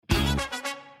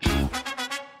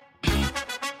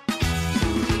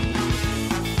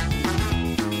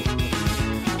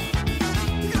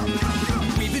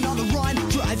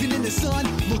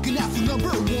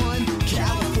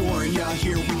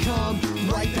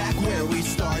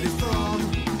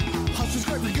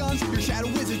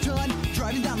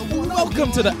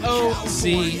Welcome to the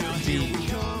OCD,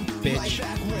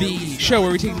 bitch. The show where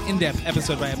we take an in-depth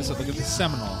episode by episode look at the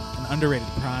seminal and underrated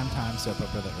primetime soap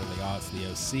opera, the early aughts,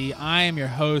 the OC. I am your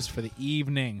host for the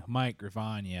evening, Mike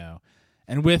Gravano.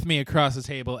 And with me across the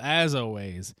table, as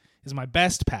always, is my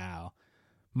best pal,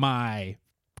 my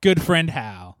good friend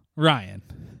Hal,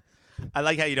 Ryan. I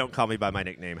like how you don't call me by my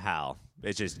nickname, Hal.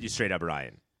 It's just you straight up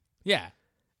Ryan. Yeah.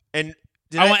 And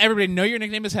I want everybody to know your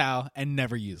nickname is Hal and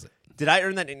never use it. Did I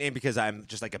earn that nickname because I'm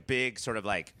just like a big sort of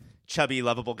like chubby,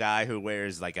 lovable guy who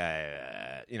wears like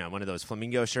one of those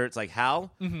flamingo shirts like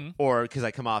Hal? Mm-hmm. Or because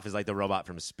I come off as like the robot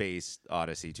from Space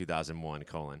Odyssey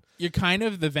 2001, : You're kind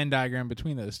of the Venn diagram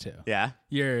between those two. Yeah?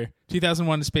 You're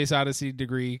 2001 Space Odyssey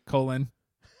degree, :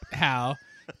 Hal.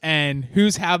 And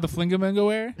who's Hal the Flingamingo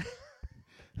wear?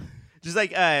 Just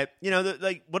like,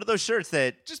 what are those shirts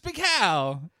that... Just Big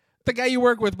Hal. The guy you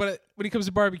work with, but when he comes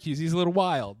to barbecues, he's a little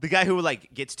wild. The guy who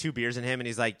like gets 2 beers in him and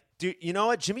he's like, dude, you know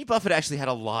what? Jimmy Buffett actually had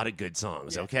a lot of good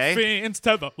songs, okay? Fins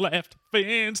to the left,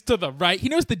 fins to the right. He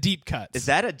knows the deep cuts. Is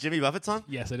that a Jimmy Buffett song?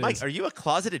 Yes, it is. Mike, are you a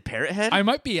closeted parrot head? I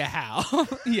might be a Hal.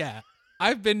 Yeah.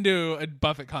 I've been to a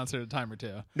Buffett concert a time or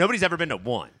two. Nobody's ever been to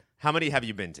one. How many have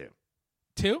you been to?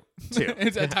 2? 2.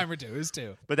 It's a time or two. It's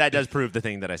 2. But that does prove the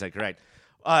thing that I said correct.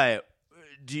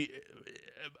 Do you,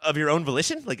 of your own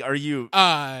volition? Like, are you...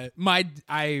 I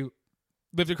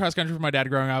lived across country from my dad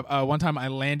growing up. One time I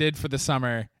landed for the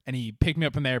summer, and he picked me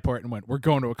up from the airport and went, "We're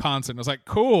going to a concert." And I was like,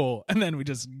 "Cool." And then we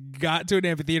just got to an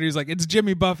amphitheater. He's like, "It's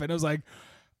Jimmy Buffett." I was like,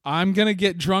 "I'm going to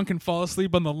get drunk and fall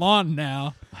asleep on the lawn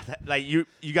now." Like, you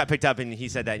got picked up, and he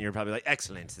said that, and you're probably like,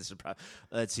 "Excellent. This is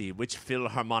let's see, which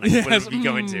Philharmonic would we be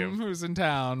going to?" Who's in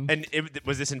town? And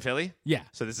was this in Philly? Yeah.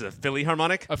 So this is a Philly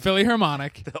harmonic? A Philly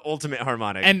harmonic. The ultimate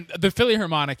harmonic. And the Philly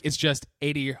harmonic is just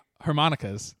 80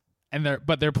 harmonicas.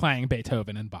 But they're playing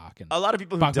Beethoven and Bach. And a lot of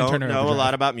people who don't know a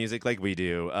lot about music like we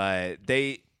do,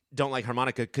 they don't like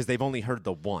harmonica because they've only heard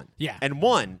the one. Yeah. And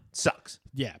one sucks.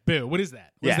 Yeah. Boo. What is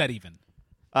that? What is that even?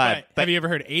 But have you ever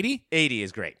heard 80? 80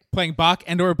 is great. Playing Bach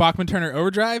and/or Bachman-Turner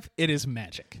Overdrive, it is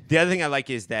magic. The other thing I like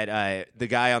is that the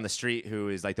guy on the street who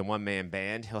is like the one-man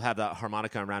band, he'll have the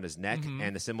harmonica around his neck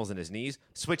and the cymbals in his knees.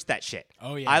 Switch that shit.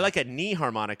 Oh, yeah. I like a knee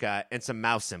harmonica and some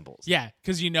mouse cymbals. Yeah,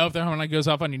 because you know if the harmonica goes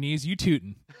off on your knees, you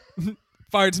tootin'.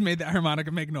 Farts made that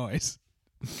harmonica make noise.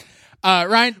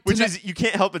 Ryan, which is you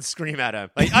can't help but scream at him.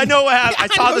 Like, I know what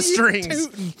happened. I saw the strings.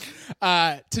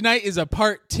 Tonight is a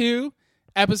part 2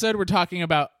 episode. We're talking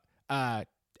about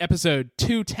episode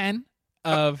 210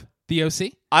 of the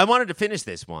OC. I wanted to finish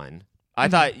this one. I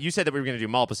thought you said that we were going to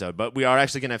do Malpisode, but we are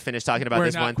actually going to finish talking about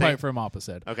this one thing. We're not quite for a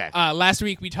Malpisode. Okay. Last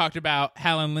week we talked about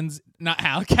Cal and Lindsay.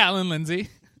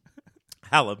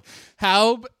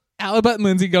 Halib and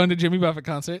Lindsay going to Jimmy Buffett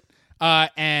concert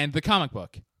and the comic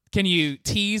book. Can you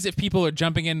tease if people are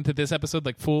jumping into this episode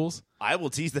like fools? I will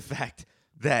tease the fact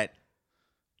that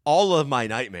all of my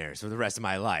nightmares for the rest of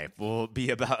my life will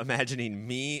be about imagining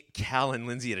me, Cal, and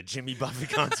Lindsay at a Jimmy Buffett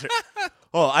concert.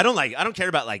 I don't care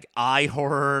about like eye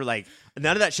horror. Like,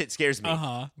 none of that shit scares me.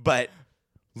 Uh-huh. But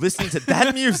listening to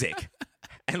that music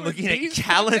and looking at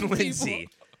Cal and Lindsay,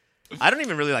 I don't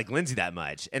even really like Lindsay that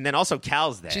much. And then also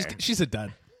Cal's there. She's a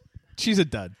dud. She's a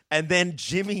dud. And then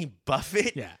Jimmy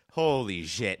Buffett? Yeah. Holy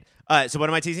shit. So what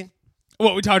am I teasing?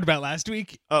 What we talked about last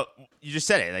week. Oh, you just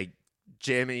said it. Like,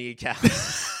 Jimmy, Cal.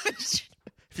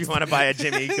 If you want to buy a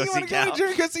Jimmy, go see Cal.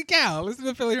 Go see Cal. Listen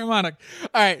to the Philly harmonic.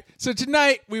 All right. So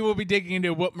tonight we will be digging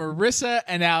into what Marissa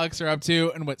and Alex are up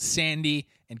to and what Sandy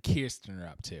and Kirsten are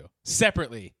up to.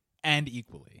 Separately and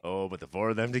equally. Oh, but the 4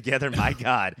 of them together, my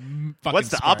God. Sparks. What's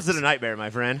the opposite of nightmare, my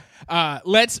friend? We're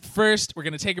going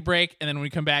to take a break, and then when we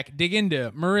come back, dig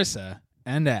into Marissa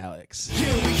and Alex.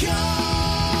 Here we go!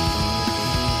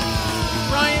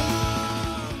 Ryan,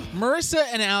 Marissa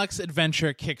and Alex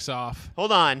adventure kicks off.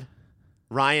 Hold on.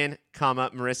 Ryan,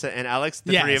 Marissa, and Alex,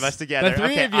 the 3 of us together. The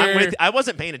 3 of I'm with. I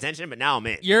wasn't paying attention, but now I'm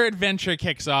in. Your adventure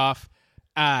kicks off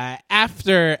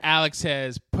after Alex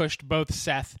has pushed both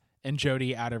Seth and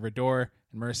Jody out of her door,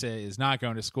 and Marissa is not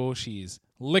going to school. She's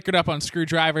liquored up on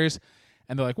screwdrivers,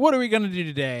 and they're like, "What are we going to do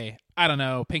today?" "I don't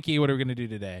know." "Pinky, what are we going to do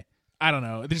today?" "I don't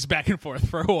know." They're just back and forth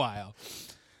for a while.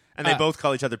 And they both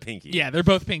call each other Pinky. Yeah, they're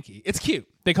both Pinky. It's cute.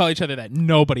 They call each other that.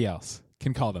 Nobody else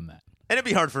can call them that. And it'd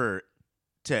be hard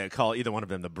to call either one of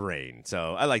them the Brain.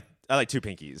 So I like 2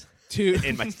 Pinkies. 2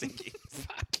 in my stinky.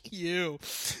 Fuck you.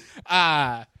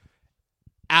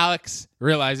 Alex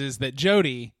realizes that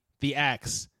Jody, the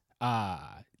ex,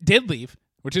 did leave,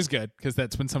 which is good because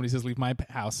that's when somebody says leave my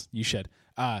house. You should.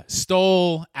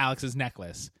 Stole Alex's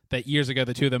necklace that years ago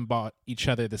the 2 of them bought each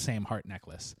other the same heart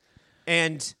necklace.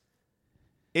 And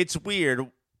it's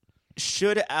weird.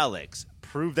 Should Alex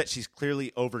prove that she's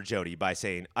clearly over Jody by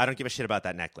saying, I don't give a shit about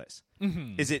that necklace?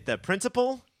 Mm-hmm. Is it the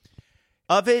principle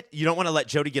of it? You don't want to let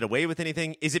Jody get away with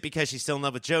anything? Is it because she's still in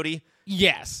love with Jody?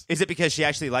 Yes. Is it because she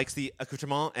actually likes the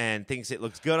accoutrement and thinks it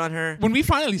looks good on her? When we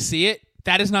finally see it,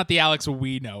 that is not the Alex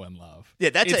we know and love. Yeah,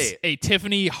 that's a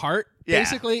Tiffany heart,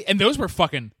 basically. And those were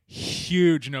fucking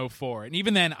huge no 4. And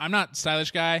even then, I'm not a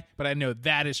stylish guy, but I know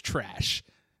that is trash.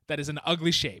 That is an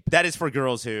ugly shape. That is for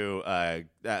girls who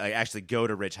actually go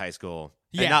to rich high school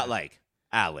and not like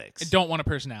Alex. And don't want a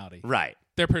personality. Right.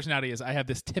 Their personality is, I have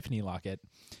this Tiffany locket.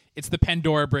 It's the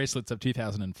Pandora bracelets of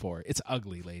 2004. It's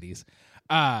ugly, ladies.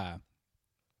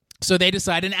 So they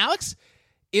decide, and Alex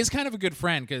is kind of a good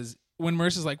friend because when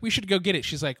Marissa's like, we should go get it,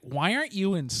 she's like, why aren't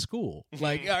you in school?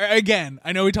 Like, again,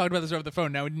 I know we talked about this over the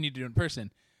phone. Now we need to do it in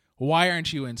person. Why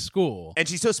aren't you in school? And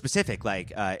she's so specific.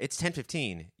 Like, it's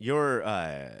 10:15. You're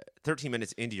 13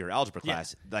 minutes into your algebra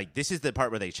class. Yeah. Like, this is the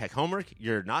part where they check homework.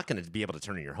 You're not going to be able to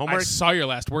turn in your homework. I saw your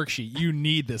last worksheet. You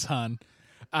need this, hun.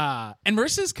 And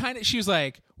Marissa's she was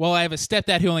like, well, I have a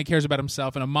stepdad who only cares about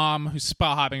himself and a mom who's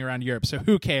spa hopping around Europe, so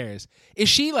who cares? Is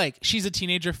she like, she's a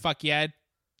teenager, fuck yeah,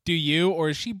 do you? Or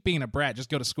is she being a brat, just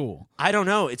go to school? I don't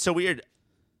know. It's so weird.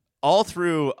 All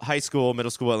through high school,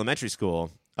 middle school, elementary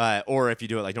school, or if you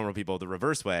do it like normal people the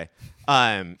reverse way,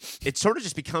 it sort of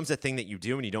just becomes a thing that you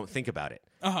do and you don't think about it.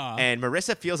 Uh-huh. And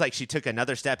Marissa feels like she took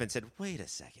another step and said, wait a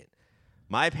second.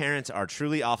 My parents are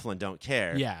truly awful and don't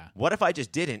care. Yeah. What if I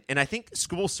just didn't? And I think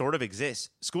school sort of exists.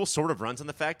 School sort of runs on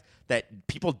the fact that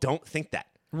people don't think that.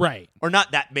 Right. Or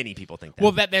not that many people think that.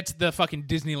 Well, that's the fucking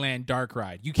Disneyland dark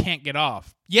ride. You can't get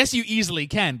off. Yes, you easily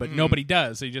can, but nobody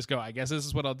does. So you just go, I guess this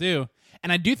is what I'll do.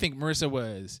 And I do think Marissa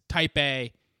was type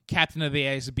A, captain of the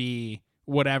ASB,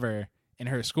 whatever, in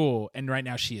her school. And right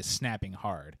now she is snapping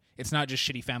hard. It's not just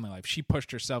shitty family life. She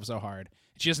pushed herself so hard.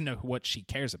 She doesn't know what she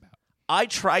cares about. I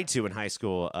tried to in high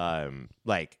school,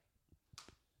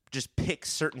 just pick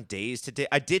certain days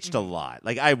to I ditched a lot.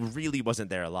 Like, I really wasn't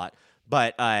there a lot.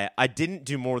 But I didn't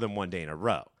do more than one day in a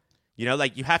row. You know,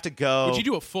 like, you have to go. Would you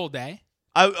do a full day?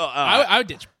 I would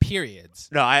ditch periods.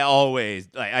 No, I always,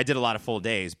 I did a lot of full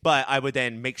days. But I would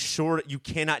then make sure that you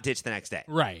cannot ditch the next day.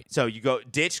 Right. So you go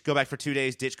ditch, go back for 2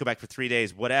 days, ditch, go back for 3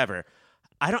 days, whatever.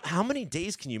 How many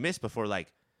days can you miss before,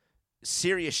 like,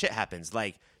 serious shit happens?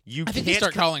 Like, I think they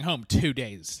start calling home 2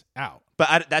 days out.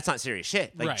 But that's not serious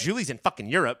shit. Like, right. Julie's in fucking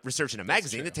Europe researching a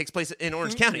magazine that takes place in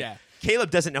Orange County. Yeah.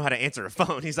 Caleb doesn't know how to answer a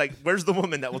phone. He's like, where's the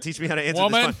woman that will teach me how to answer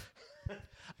this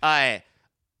phone?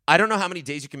 I don't know how many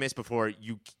days you can miss before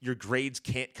your grades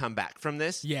can't come back from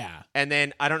this. Yeah. And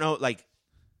then, I don't know, like,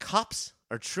 cops,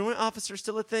 are truant officers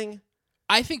still a thing?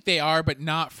 I think they are, but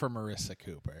not for Marissa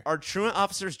Cooper. Are truant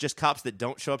officers just cops that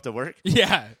don't show up to work?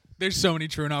 Yeah. There's so many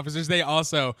truant officers. They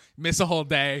also miss a whole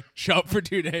day, show up for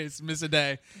 2 days, miss a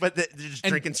day. But they're just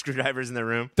drinking screwdrivers in their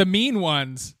room? The mean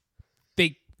ones,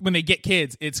 when they get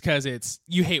kids, it's because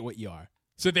you hate what you are.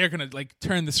 So they're going to, like,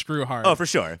 turn the screw hard. Oh, for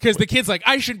sure. Because the kid's like,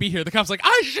 I shouldn't be here. The cop's like,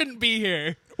 I shouldn't be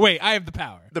here. Wait, I have the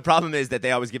power. The problem is that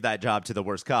they always give that job to the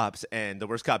worst cops, and the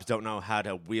worst cops don't know how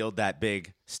to wield that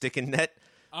big sticking net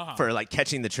for, like,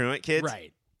 catching the truant kids.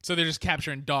 Right. So they're just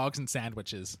capturing dogs and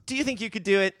sandwiches. Do you think you could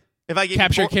do it? If I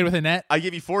capture a kid with a net? I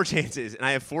give you 4 chances, and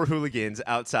I have 4 hooligans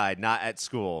outside, not at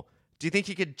school. Do you think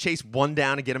you could chase one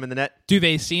down and get him in the net? Do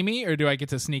they see me, or do I get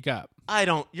to sneak up?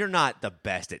 You're not the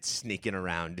best at sneaking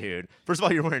around, dude. First of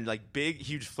all, you're wearing, like, big,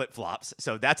 huge flip-flops,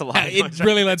 so that's a lot of It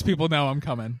really lets people know I'm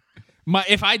coming.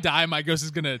 If I die, my ghost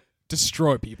is going to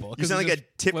destroy people. You sound like a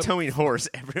tiptoeing horse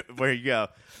everywhere you go.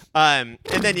 And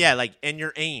then, and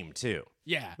your aim, too.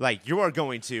 Yeah. Like, you are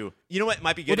going to, you know what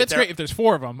might be good? Well, that's great if there's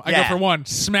 4 of them. I go for one,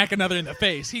 smack another in the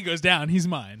face. He goes down. He's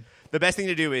mine. The best thing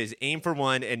to do is aim for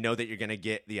one and know that you're going to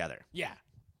get the other. Yeah.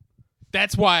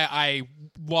 That's why I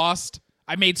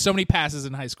made so many passes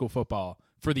in high school football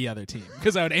for the other team.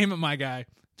 Because I would aim at my guy,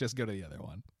 just go to the other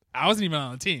one. I wasn't even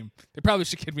on the team. They probably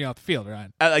should kick me off the field,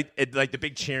 right? Like the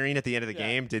big cheering at the end of the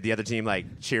game. Did the other team,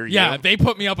 like, cheer you? Yeah, they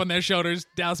put me up on their shoulders,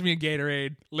 doused me in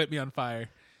Gatorade, lit me on fire.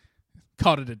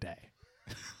 Called it a day.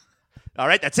 All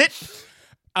right, that's it.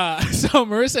 So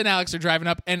Marissa and Alex are driving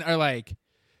up and are, like,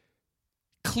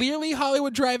 clearly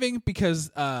Hollywood driving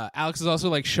because Alex is also,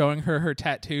 like, showing her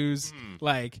tattoos.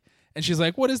 Like, and she's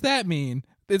like, what does that mean?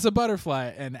 It's a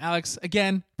butterfly. And Alex,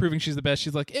 again, proving she's the best,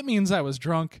 she's like, it means I was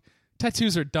drunk.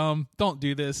 Tattoos are dumb. Don't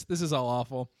do this. This is all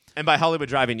awful. And by Hollywood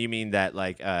driving, you mean that,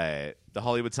 like, The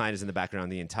Hollywood sign is in the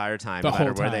background the entire time, The no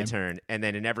matter whole where they time. turn. And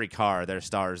then in every car, there are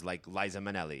stars like Liza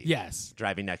Minnelli Yes.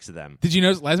 driving next to them. Did you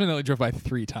notice Liza Minnelli drove by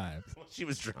 3 times? She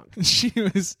was drunk.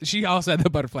 She also had the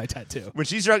butterfly tattoo. When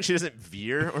she's drunk, she doesn't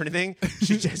veer or anything.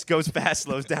 She just goes fast,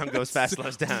 slows down, goes fast,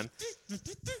 slows down.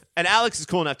 And Alex is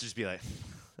cool enough to just be like,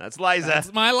 that's Liza.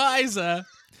 That's my Liza.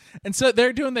 And so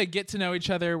they're doing the get to know each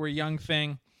other, we're young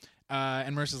thing.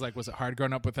 And Marissa's like, was it hard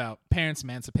growing up without parents,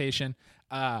 emancipation?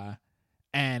 And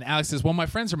Alex says, well, my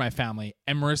friends are my family.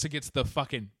 And Marissa gets the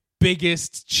fucking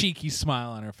biggest cheeky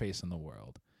smile on her face in the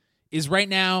world. Is right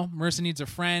now Marissa needs a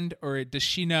friend, or does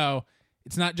she know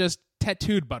it's not just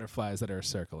tattooed butterflies that are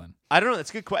circling? I don't know.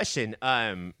 That's a good question.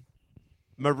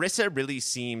 Marissa really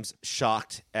seems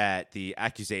shocked at the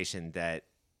accusation that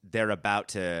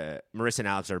Marissa and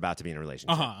Alex are about to be in a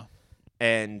relationship. Uh-huh.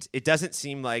 And it doesn't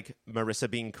seem like Marissa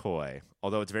being coy,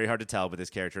 although it's very hard to tell with this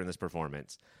character in this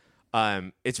performance.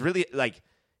 It's really like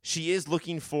she is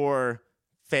looking for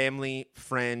family,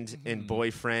 friend, and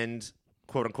boyfriend,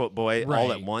 quote unquote boy,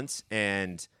 all at once.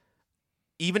 And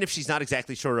even if she's not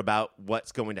exactly sure about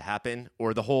what's going to happen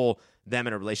or the whole them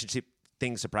in a relationship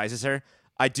thing surprises her,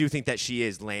 I do think that she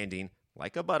is landing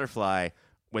like a butterfly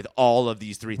with all of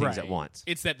these 3 things at once.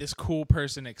 It's that this cool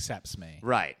person accepts me.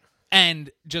 Right. And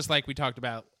just like we talked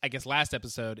about, I guess last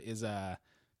episode is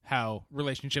how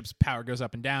relationships power goes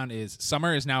up and down is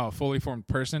Summer is now a fully formed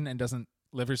person and doesn't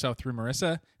live herself through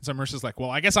Marissa. And so Marissa's like,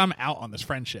 well, I guess I'm out on this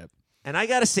friendship. And I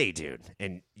gotta say, dude,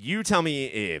 and you tell me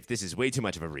if this is way too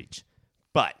much of a reach,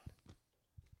 but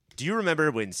do you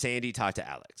remember when Sandy talked to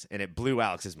Alex and it blew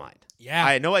Alex's mind? Yeah.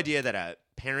 I had no idea that a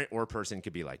parent or person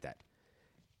could be like that.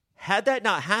 Had that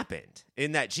not happened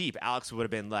in that Jeep, Alex would have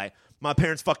been like, my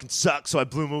parents fucking suck, so I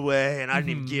blew them away and I didn't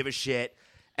even give a shit.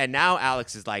 And now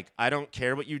Alex is like, I don't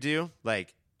care what you do.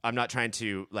 Like, I'm not trying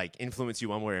to like influence you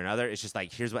one way or another. It's just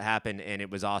like, here's what happened and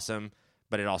it was awesome,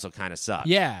 but it also kind of sucked.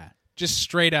 Yeah. Just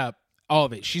straight up all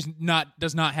of it.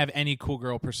 Does not have any cool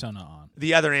girl persona on.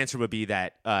 The other answer would be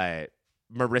that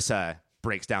Marissa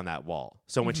breaks down that wall.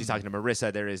 So when she's talking to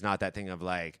Marissa, there is not that thing of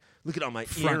like, look at all my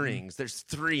earrings. There's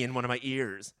 3 in one of my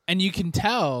ears. And you can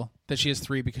tell that she has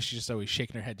 3 because she's just always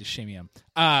shaking her head to shimmy them.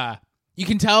 You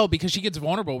can tell because she gets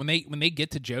vulnerable when they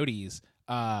get to Jody's.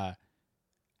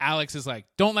 Alex is like,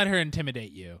 don't let her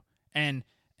intimidate you, and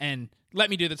let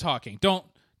me do the talking. Don't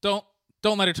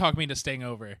let her talk me into staying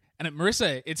over. And at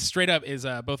Marissa, it's straight up is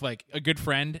both like a good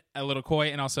friend, a little coy,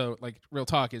 and also like real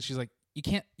talk. Is she's like,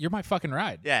 you're my fucking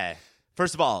ride. Yeah.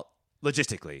 First of all,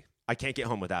 logistically, I can't get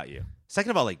home without you.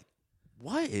 Second of all, like,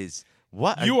 what?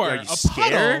 You are you a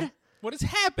scared? puddle. What is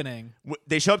happening?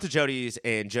 They show up to Jody's,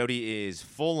 and Jody is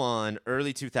full on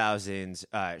early 2000s,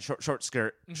 short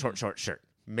skirt, short shirt,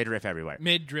 midriff everywhere.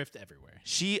 Midriff everywhere.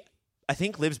 She, I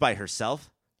think, lives by herself.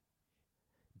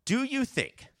 Do you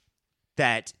think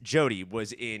that Jody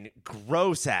was in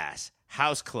gross ass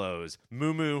house clothes,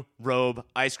 muumuu, robe,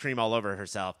 ice cream all over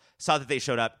herself, saw that they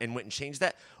showed up and went and changed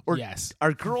that? Or yes.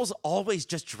 Are girls always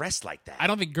just dressed like that? I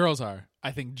don't think girls are.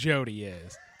 I think Jody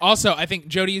is. Also, I think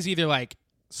Jody is either like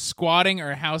squatting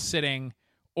or house sitting,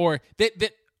 or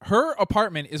that her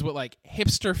apartment is what like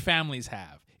hipster families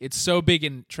have. It's so big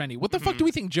and trendy. What the fuck do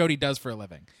we think Jody does for a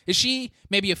living? Is she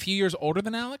maybe a few years older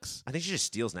than Alex? I think she just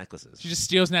steals necklaces. She just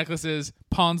steals necklaces,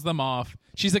 pawns them off.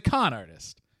 She's a con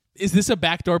artist. Is this a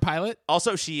backdoor pilot?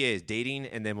 Also, she is dating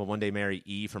and then will one day marry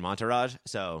E from Entourage,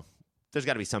 so there's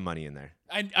got to be some money in there.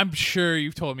 I'm sure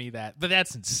you've told me that, but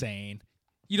that's insane.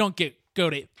 You don't go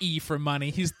to E for money.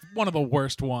 He's one of the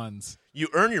worst ones. You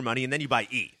earn your money and then you buy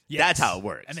E. Yes. That's how it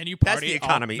works. And then you party. That's the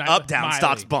economy. All Up, down, Miley.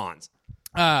 stocks, bonds.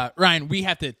 Ryan, we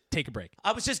have to take a break.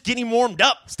 I was just getting warmed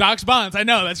up. Stocks, bonds. I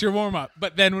know that's your warm up.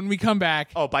 But then when we come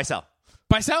back, Oh, buy, sell.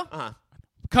 buy sell.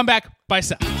 Come back, buy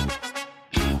sell.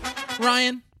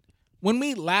 Ryan, when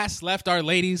we last left our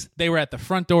ladies, they were at the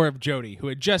front door of Jody, who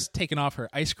had just taken off her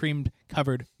ice cream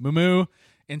covered muumuu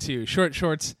into short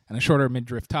shorts and a shorter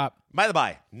midriff top. By the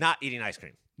by, not eating ice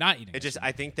cream. Not eating. It just,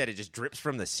 I think that it just drips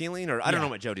from the ceiling, or I don't know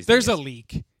what Jody's There's thing a is.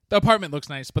 leak. The apartment looks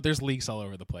nice, but there's leaks all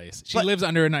over the place. She But- lives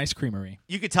under an ice creamery.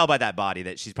 You could tell by that body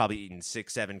that she's probably eating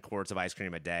 6-7 quarts of ice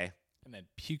cream a day. And then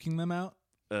puking them out.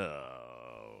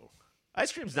 Oh.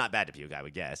 Ice cream's not bad to puke, I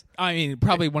would guess. I mean,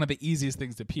 probably one of the easiest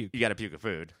things to puke. You got to puke a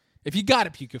food. If you got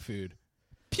to puke a food,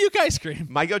 puke ice cream.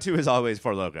 My go-to is always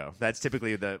Four Loko. That's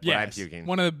typically what I'm Yes, puking.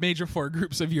 one of the major 4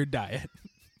 groups of your diet.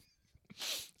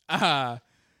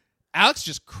 Alex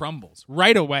just crumbles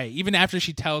right away. Even after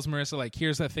she tells Marissa, like,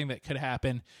 here's the thing that could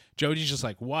happen. Jody's just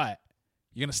like, what?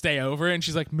 You gonna stay over? And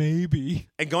she's like, maybe.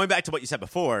 And going back to what you said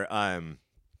before,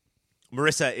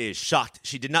 Marissa is shocked.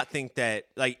 She did not think that,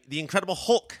 like, the Incredible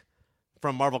Hulk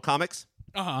from Marvel Comics,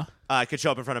 could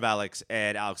show up in front of Alex,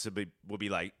 and Alex would be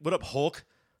like, "What up, Hulk?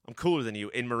 I'm cooler than you,"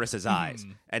 in Marissa's eyes.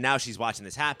 And now she's watching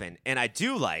this happen. And I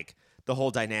do like the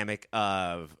whole dynamic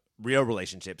of real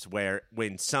relationships where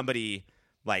when somebody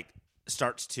like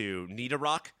starts to need a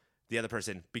rock, the other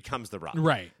person becomes the rock.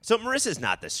 Right. So Marissa's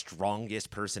not the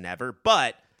strongest person ever,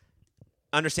 but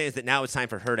understands that now it's time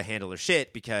for her to handle her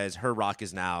shit because her rock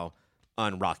is now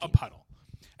unrocking. A puddle.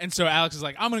 And so Alex is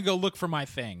like, I'm going to go look for my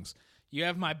things. You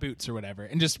have my boots or whatever.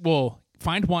 And just,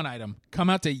 find one item, come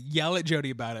out to yell at Jody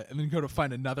about it, and then go to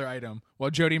find another item while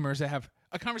Jody and Marissa have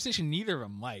a conversation neither of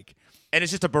them like. And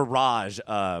it's just a barrage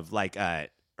of, like,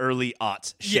 early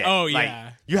aughts shit. Oh, like,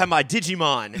 yeah. You have my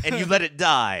Digimon, and you let it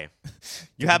die.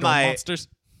 You have my monsters.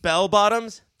 Bell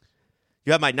bottoms.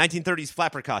 You have my 1930s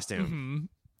flapper costume. Mm-hmm.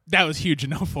 That was huge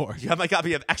in 04. You have my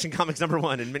copy of Action Comics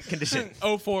 #1 in mint condition.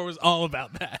 04 was all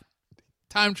about that.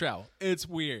 Time travel. It's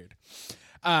weird.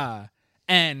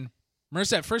 And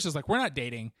Marissa at first is like, we're not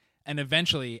dating. And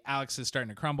eventually Alex is starting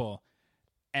to crumble.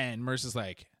 And Marissa's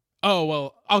like, oh,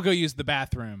 well, I'll go use the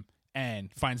bathroom.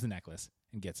 And finds the necklace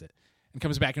and gets it. And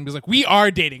comes back and is like, we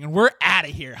are dating and we're out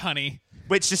of here, honey.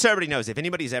 Which, just so everybody knows, if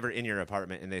anybody's ever in your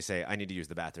apartment and they say, I need to use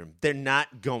the bathroom, they're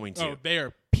not going to. Oh, they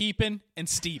are peeping and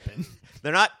steeping.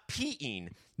 They're not peeing.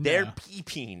 They're No.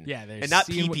 peeping. Yeah, they're and not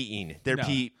seeing pee-peeing. They're No.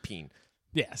 peeping.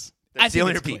 Yes. They're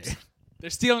stealing think your it's peeps. clear. They're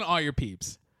stealing all your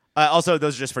peeps. Also,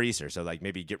 those are just for Easter, so like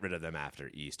maybe get rid of them after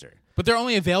Easter. But they're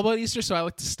only available at Easter, so I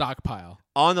like to stockpile.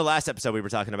 On the last episode, we were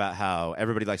talking about how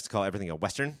everybody likes to call everything a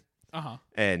Western.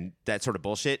 And that sort of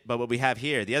bullshit. But what we have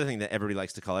here, the other thing that everybody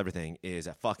likes to call everything is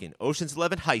a fucking Ocean's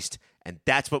 11 heist. And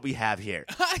that's what we have here.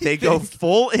 They go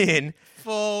full in.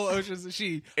 Full Ocean's.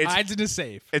 She hides in a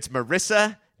safe. It's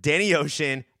Marissa, Danny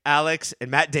Ocean, Alex,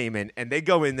 and Matt Damon. And they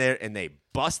go in there and they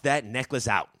bust that necklace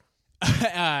out.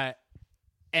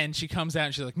 And she comes out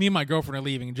and she's like, me and my girlfriend are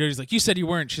leaving. And Jody's like, you said you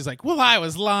weren't. She's like, well, I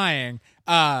was lying.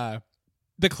 The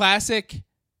classic,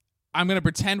 I'm going to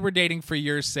pretend we're dating for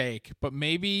your sake, but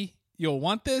maybe you'll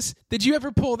want this. Did you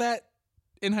ever pull that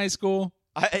in high school?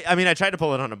 I mean, I tried to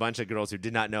pull it on a bunch of girls who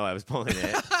did not know I was pulling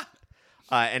it.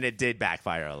 And it did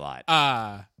backfire a lot.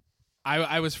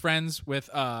 I was friends with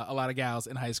a lot of gals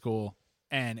in high school.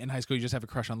 And in high school, you just have a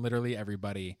crush on literally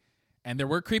everybody. And there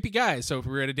were creepy guys. So if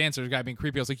we were at a dance, there was a guy being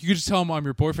creepy. I was like, you could just tell him I'm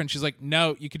your boyfriend. She's like,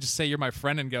 no, you could just say you're my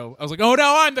friend and go. I was like, oh,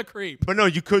 no, I'm the creep. But no,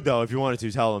 you could, though, if you wanted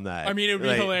to tell him that. I mean, it would be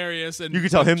like, hilarious. And you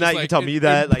could tell him that. You could tell me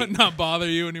that. Like, not bother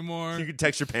you anymore. You could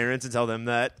text your parents and tell them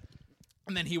that.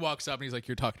 And then he walks up and he's like,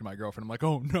 you're talking to my girlfriend. I'm like,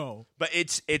 oh, no. But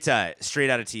it's straight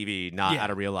out of TV, not out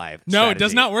of real life. No, strategy. it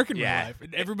does not work in real life.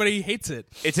 Everybody hates it.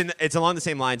 It's along the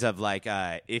same lines of like,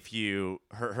 if you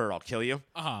hurt her, I'll kill you.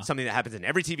 Something that happens in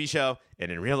every TV show,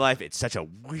 and in real life, it's such a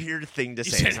weird thing to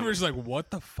say. We're just like,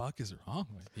 what the fuck is wrong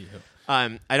with you?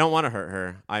 I don't want to hurt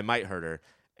her. I might hurt her,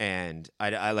 and I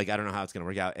don't know how it's gonna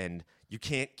work out. And you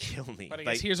can't kill me. But I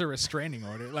guess here's a restraining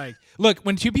order. Like, look,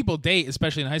 when two people date,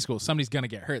 especially in high school, somebody's gonna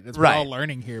get hurt. That's what we're all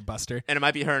learning here, Buster. And it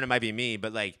might be her and it might be me,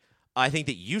 but like, I think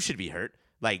that you should be hurt.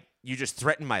 Like, you just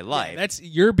threatened my life. Yeah,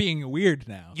 you're being weird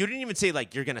now. You didn't even say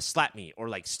like you're gonna slap me or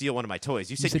like steal one of my toys.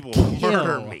 You said you will kill.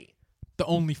 murder me. The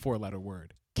only 4-letter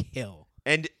word, kill.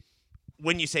 And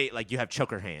when you say like you have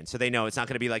choker hands, so they know it's not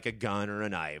gonna be like a gun or a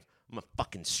knife. I'm gonna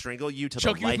fucking strangle you to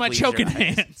choke the you life with my leaves your choking eyes.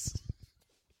 hands.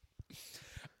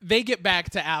 They get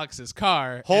back to Alex's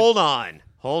car. Hold on.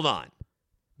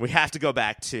 We have to go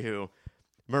back to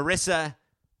Marissa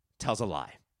tells a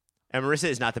lie. And Marissa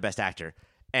is not the best actor.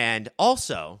 And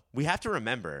also, we have to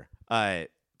remember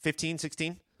 15,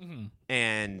 16,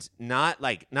 and not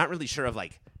really sure of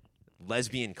like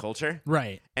lesbian culture.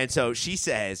 Right. And so she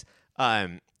says,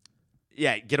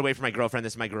 get away from my girlfriend.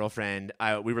 This is my girlfriend.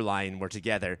 We were lying. We're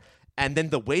together. And then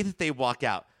the way that they walk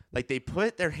out, like they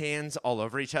put their hands all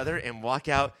over each other and walk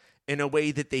out in a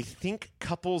way that they think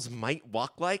couples might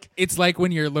walk like. It's like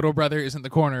when your little brother is in the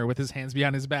corner with his hands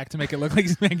behind his back to make it look like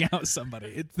he's hanging out with somebody.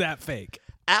 It's that fake.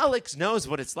 Alex knows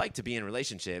what it's like to be in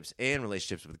relationships and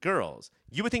relationships with girls.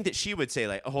 You would think that she would say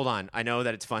like, oh, hold on, I know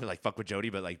that it's fun to like fuck with Jody,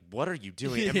 but like, what are you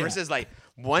doing? And Marissa's like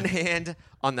one hand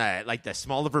on the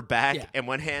small of her back and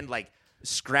one hand like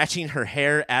scratching her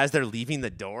hair as they're leaving the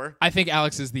door. I think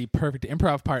Alex is the perfect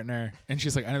improv partner, and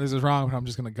she's like, I know this is wrong, but I'm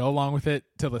just going to go along with it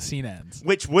till the scene ends.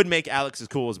 Which would make Alex as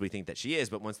cool as we think that she is,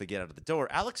 but once they get out of the door,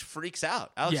 Alex freaks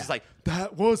out. Alex is like,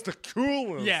 that was the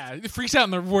coolest. Yeah, it freaks out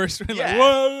in the worst way. Like,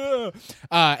 whoa.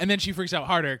 And then she freaks out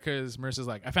harder because Marissa's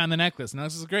like, I found the necklace, and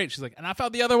Alex is great. She's like, and I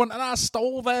found the other one, and I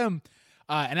stole them.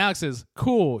 And Alex says,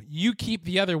 cool, you keep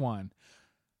the other one.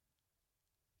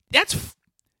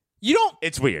 You don't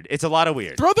It's weird. It's a lot of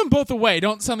weird. throw them both away.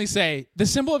 Don't suddenly say the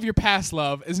symbol of your past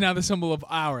love is now the symbol of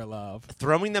our love.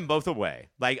 Throwing them both away.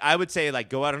 Like, I would say, like,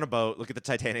 go out on a boat, look at the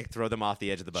Titanic, throw them off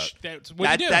the edge of the boat. That's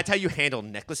what you do. That's how you handle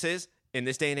necklaces in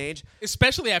this day and age.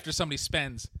 Especially after somebody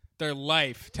spends their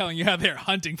life telling you how they're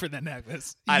hunting for that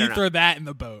necklace. I don't You know. throw that in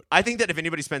the boat. I think that if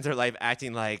anybody spends their life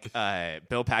acting like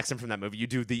Bill Paxton from that movie, you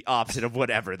do the opposite of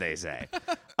whatever they say.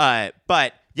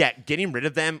 But, yeah, getting rid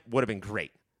of them would have been great.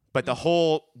 But the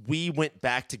whole, we went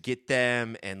back to get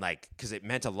them and, like, because it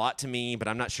meant a lot to me, but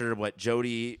I'm not sure what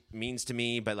Jody means to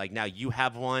me. But, like, now you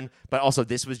have one. But also,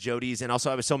 this was Jody's. And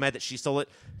also, I was so mad that she stole it.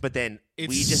 But then we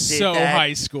just did so that.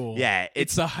 high school. Yeah.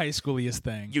 It's the high schooliest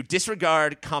thing. You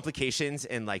disregard complications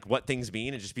and, like, what things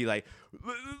mean and just be like,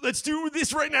 let's do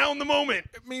this right now in the moment.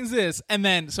 It means this. And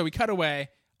then, so we cut away.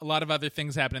 A lot of other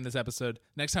things happen in this episode.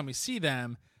 Next time we see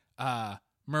them,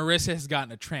 Marissa has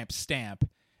gotten a tramp stamp.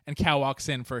 And Cal walks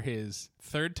in for his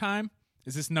third time.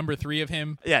 Is this number 3 of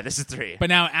him? Yeah, this is 3. But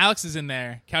now Alex is in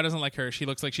there. Cal doesn't like her. She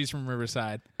looks like she's from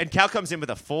Riverside. And Cal comes in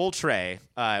with a full tray,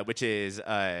 which is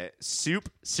soup,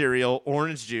 cereal,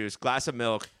 orange juice, glass of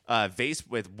milk, vase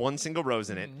with one single rose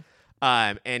in it.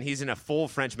 And he's in a full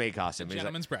French maid costume.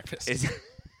 Gentleman's breakfast.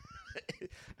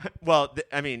 Well,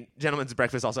 gentleman's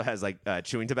breakfast also has, like,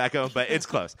 chewing tobacco, but it's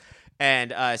close.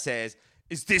 And says,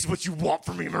 "Is this what you want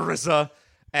from me, Marissa?"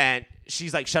 And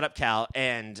she's like, "Shut up, Cal,"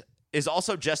 and is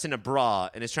also just in a bra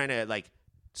and is trying to, like,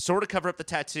 sort of cover up the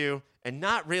tattoo and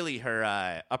not really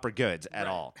her upper goods at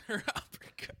all. Her upper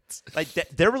goods. Like,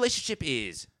 their relationship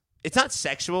it's not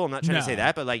sexual. I'm not trying to say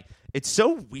that, but, like, it's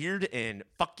so weird and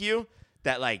fuck you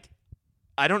that, like,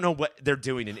 I don't know what they're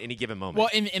doing in any given moment. Well,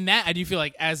 in that, I do feel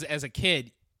like as a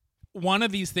kid, one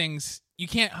of these things, you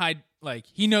can't hide. Like,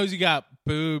 he knows you got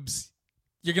boobs.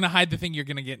 You're going to hide the thing you're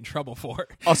going to get in trouble for.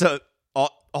 Also,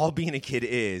 all being a kid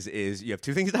is you have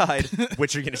 2 things to hide,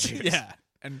 which you're going to choose. Yeah.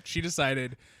 And she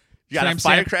decided. You got a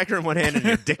firecracker in one hand and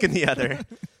your dick in the other.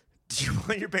 Do you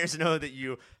want your parents to know that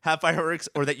you have fireworks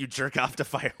or that you jerk off to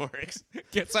fireworks?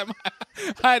 Guess I'm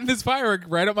hiding this firework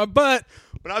right up my butt.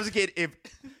 When I was a kid,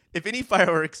 if any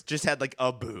fireworks just had, like,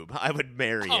 a boob, I would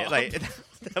marry it. Like,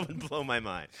 that would blow my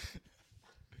mind.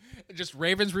 Just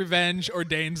Raven's Revenge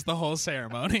ordains the whole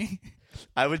ceremony.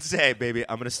 I would say, baby,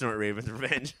 I'm going to snort Raven's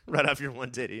Revenge right off your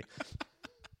one titty.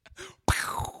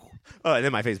 Oh, and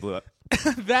then my face blew up.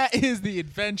 That is the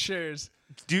adventures.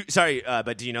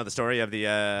 But do you know the story of the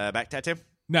back tattoo?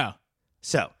 No.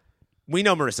 So, we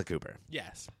know Marissa Cooper.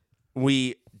 Yes.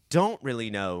 We don't really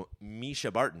know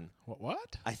Misha Barton.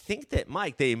 What? I think that,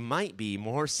 Mike, they might be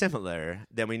more similar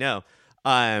than we know.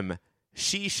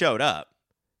 She showed up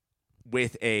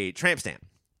with a tramp stamp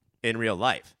in real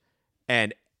life.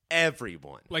 And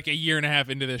everyone. Like a year and a half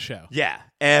into this show. Yeah,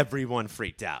 everyone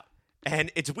freaked out. And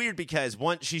it's weird because,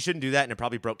 one, she shouldn't do that and it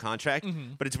probably broke contract.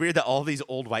 Mm-hmm. But it's weird that all these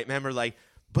old white men were like,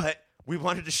 but we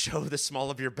wanted to show the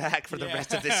small of your back for the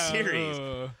rest of this series.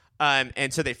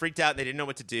 And so they freaked out and they didn't know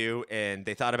what to do. And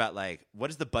they thought about, like, what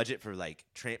is the budget for, like,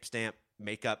 tramp stamp,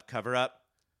 makeup, cover up?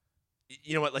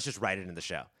 You know what? Let's just write it in the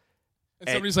show. And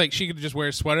somebody's like, she could just wear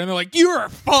a sweater. And they're like, you are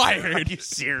fired. Are you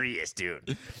serious,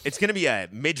 dude? It's going to be a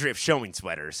midriff showing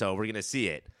sweater, so we're going to see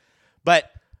it. But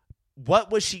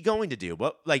what was she going to do?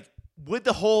 Would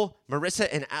the whole Marissa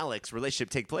and Alex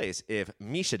relationship take place if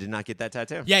Misha did not get that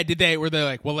tattoo? Yeah, were they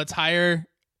like, well, let's hire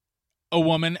a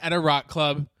woman at a rock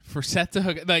club for Seth to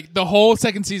hook. Like, the whole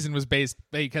second season was based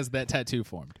because that tattoo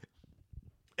formed.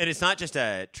 And it's not just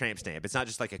a tramp stamp. It's not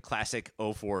just like a classic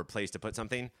 04 place to put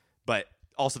something, but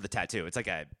also the tattoo. It's like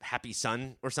a happy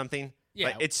sun or something. Yeah.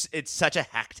 Like, it's such a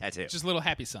hack tattoo. Just a little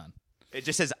happy sun. It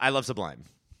just says, I love Sublime.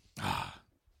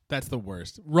 That's the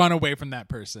worst. Run away from that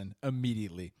person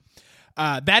immediately.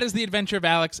 That is the adventure of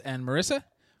Alex and Marissa.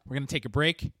 We're going to take a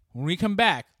break. When we come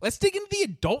back, let's dig into the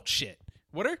adult shit.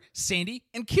 What are Sandy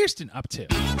and Kirsten up to?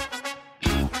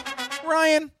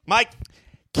 Ryan. Mike.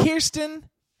 Kirsten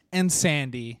and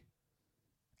Sandy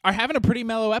are having a pretty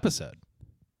mellow episode.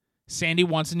 Sandy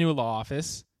wants a new law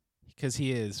office because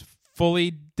he has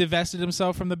fully divested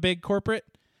himself from the big corporate.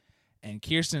 And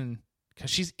Kirsten, because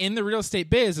she's in the real estate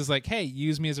biz, is like, hey,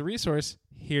 use me as a resource.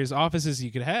 Here's offices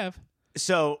you could have.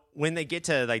 So when they get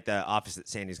to, like, the office that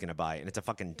Sandy's going to buy, and it's a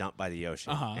fucking dump by the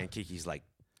ocean, and Kiki's like,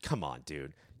 come on,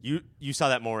 dude. You saw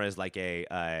that more as, like,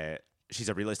 she's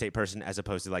a real estate person as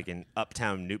opposed to, like, an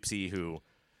uptown noopsie who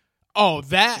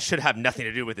that should have nothing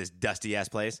to do with this dusty-ass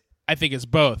place. I think it's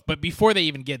both. But before they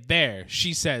even get there,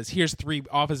 she says, here's 3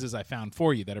 offices I found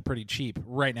for you that are pretty cheap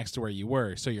right next to where you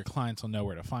were, so your clients will know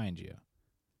where to find you.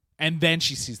 And then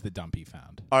she sees the dump he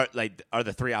found. Are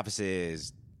the 3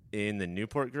 offices in the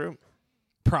Newport group?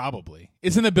 Probably.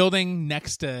 It's in the building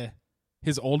next to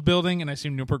his old building, and I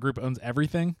assume Newport Group owns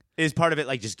everything. Is part of it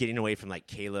like just getting away from like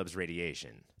Caleb's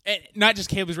radiation? And not just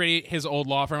Caleb's his old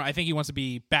law firm. I think he wants to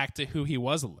be back to who he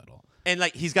was a little. And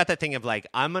like he's got that thing of like,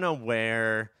 I'm gonna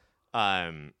wear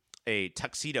a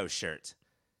tuxedo shirt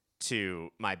to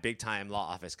my big time law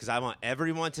office because I want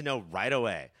everyone to know right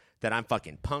away that I'm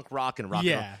fucking punk rock and rock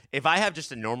and roll. If I have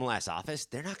just a normal ass office,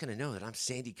 they're not gonna know that I'm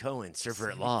Sandy Cohen,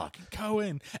 server at law.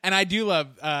 Cohen. And I do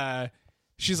love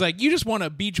she's like, you just want a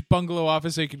beach bungalow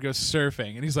office so you could go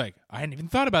surfing. And he's like, I hadn't even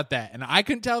thought about that. And I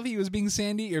couldn't tell if he was being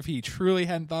Sandy or if he truly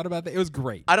hadn't thought about that. It was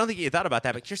great. I don't think he had thought about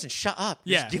that, but Kirsten, shut up.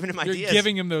 You're just giving him ideas. You're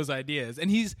giving him those ideas.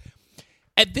 And he's,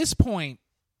 at this point,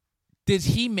 does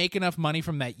he make enough money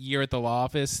from that year at the law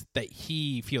office that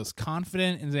he feels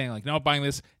confident in saying, like, no, buying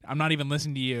this, I'm not even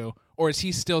listening to you? Or is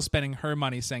he still spending her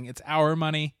money saying it's our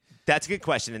money? That's a good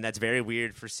question, and that's very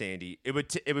weird for Sandy. It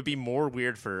would be more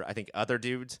weird for, I think, other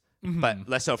dudes, but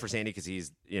less so for Sandy because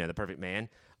he's, the perfect man.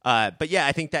 But yeah,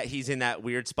 I think that he's in that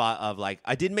weird spot of like,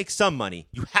 I did make some money.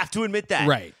 You have to admit that.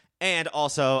 Right. And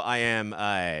also I am,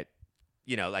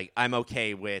 like I'm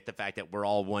okay with the fact that we're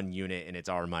all one unit and it's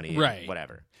our money. Right.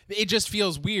 Whatever. It just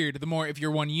feels weird. The more, if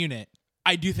you're one unit,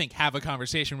 I do think have a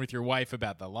conversation with your wife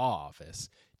about the law office.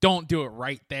 Don't do it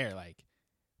right there. Like,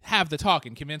 have the talk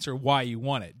and convince her why you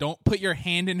want it. Don't put your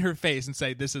hand in her face and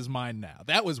say, this is mine now.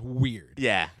 That was weird.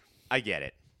 Yeah, I get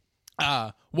it.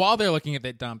 While they're looking at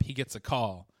that dump, he gets a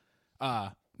call.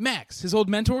 Max, his old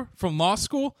mentor from law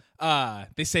school,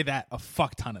 they say that a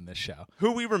fuck ton in this show.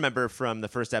 Who we remember from the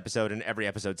first episode and every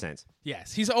episode since.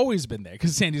 Yes, he's always been there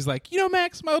because Sandy's like,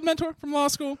 Max, my old mentor from law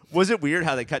school. Was it weird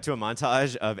how they cut to a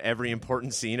montage of every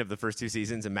important scene of the first 2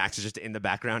 seasons and Max is just in the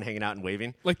background hanging out and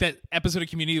waving? Like that episode of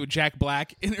Community with Jack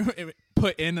Black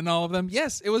put in and all of them?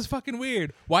 Yes, it was fucking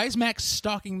weird. Why is Max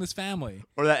stalking this family?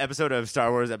 Or that episode of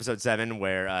Star Wars Episode 7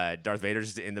 where Darth Vader's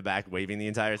just in the back waving the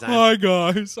entire time? Hi,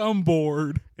 guys. I'm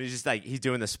bored. And he's just like, he's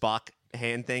doing the Spock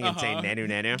hand thing and saying nanu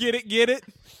nanu. Get it?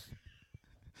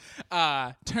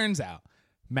 Turns out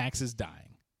Max is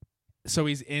dying. So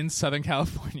he's in Southern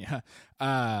California.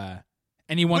 And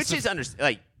he wants Which is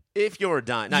like, if you're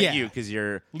dying, not you, because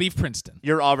leave Princeton.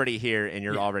 You're already here and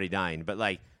you're already dying. But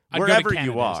like, I'd wherever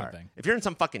you are, if you're in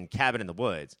some fucking cabin in the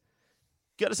woods,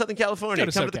 go to Southern California,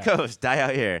 come to the coast, die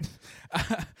out here.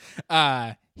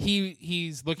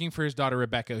 He's looking for his daughter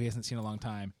Rebecca, who he hasn't seen in a long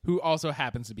time, who also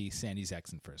happens to be Sandy's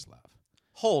ex and first love.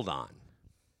 Hold on.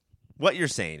 What you're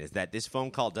saying is that this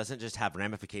phone call doesn't just have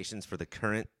ramifications for the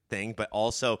current thing, but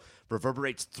also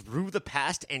reverberates through the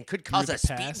past and could cause a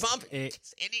speed bump in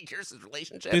Sandy and Kirsten's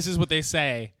relationship? This is what they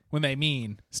say when they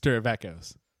mean stir of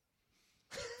echoes.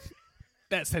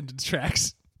 That sentence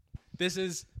tracks. This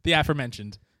is the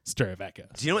aforementioned Stir of Echoes.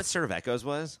 Do you know what Stir of Echoes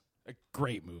was? A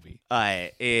great movie.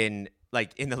 In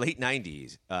the late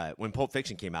 90s, when Pulp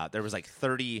Fiction came out, there was like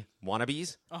 30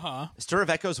 wannabes. Stir of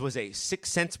Echoes was a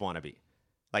Sixth Sense wannabe.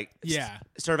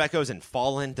 Stir of Echoes and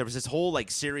Fallen. There was this whole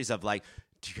like series of like,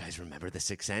 do you guys remember The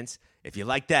Sixth Sense? If you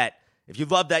like that, if you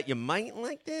love that, you might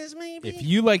like this maybe. If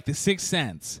you like The Sixth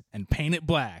Sense and Paint It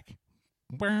Black,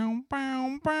 bow,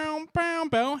 bow, bow, bow,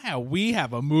 bow, how we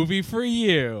have a movie for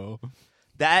you.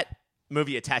 That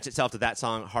movie attached itself to that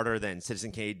song harder than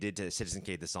Citizen Kane did to Citizen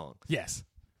Kane the song. Yes.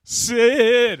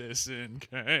 Citizen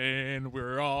Kane,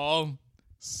 we're all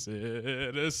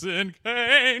Citizen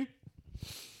Kane.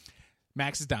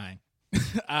 Max is dying.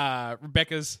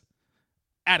 Rebecca's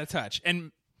out of touch.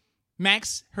 And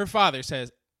Max, her father,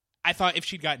 says, I thought if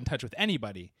she'd got in touch with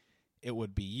anybody, it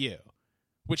would be you.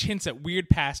 Which hints at weird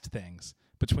past things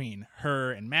between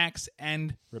her and Max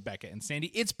and Rebecca and Sandy.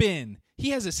 He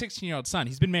has a 16-year-old son.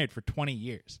 He's been married for 20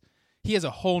 years. He has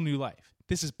a whole new life.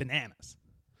 This is bananas.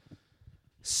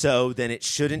 So then it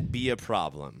shouldn't be a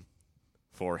problem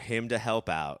for him to help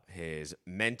out his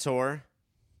mentor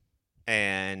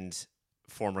and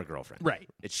former girlfriend. Right.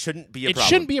 It shouldn't be a problem. It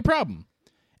shouldn't be a problem.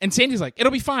 And Sandy's like,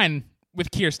 it'll be fine with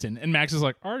Kirsten. And Max is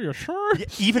like, are you sure? Yeah,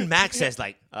 even Max says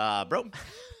like, bro,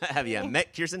 have you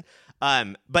met Kirsten?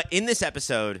 But in this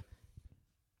episode,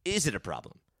 is it a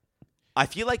problem? I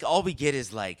feel like all we get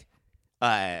is like,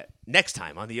 next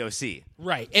time on the OC.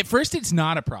 Right. At first, it's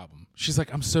not a problem. She's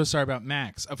like, I'm so sorry about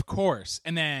Max. Of course.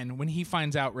 And then when he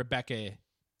finds out Rebecca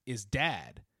is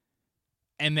dead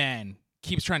and then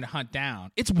keeps trying to hunt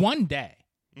down, it's one day.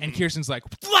 And Kirsten's like,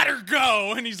 let her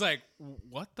go. And he's like,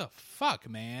 what the fuck,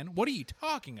 man? What are you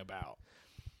talking about?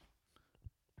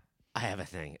 I have a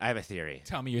thing. I have a theory.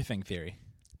 Tell me your thing theory.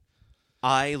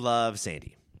 I love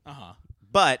Sandy. Uh-huh.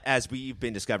 But as we've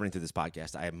been discovering through this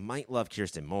podcast, I might love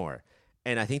Kirsten more.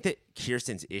 And I think that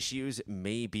Kirsten's issues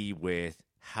may be with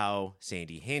how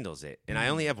Sandy handles it. And I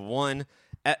only have one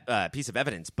piece of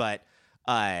evidence, but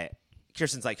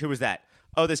Kirsten's like, who was that?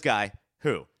 Oh, this guy.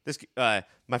 Who? This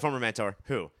my former mentor.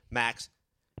 Who? Max.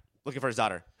 Looking for his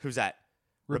daughter. Who's that?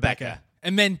 Rebecca.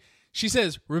 And then she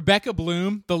says, Rebecca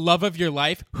Bloom, the love of your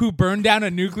life, who burned down a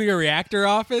nuclear reactor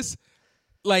office.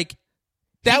 Like,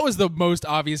 that was the most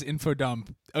obvious info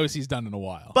dump OC's done in a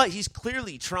while. But he's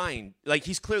clearly trying. Like,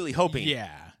 he's clearly hoping.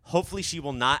 Yeah. Hopefully she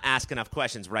will not ask enough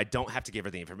questions where I don't have to give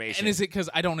her the information. And is it because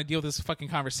I don't want to deal with this fucking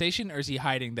conversation, or is he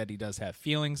hiding that he does have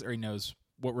feelings, or he knows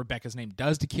what Rebecca's name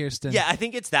does to Kirsten? Yeah, I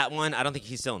think it's that one. I don't think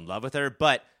he's still in love with her,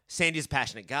 but Sandy's a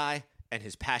passionate guy, and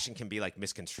his passion can be, like,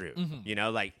 misconstrued. You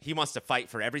know, like, he wants to fight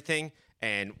for everything,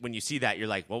 and when you see that, you're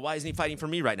like, well, why isn't he fighting for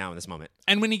me right now in this moment?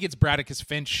 And when he gets Bradicus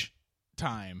Finch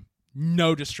time,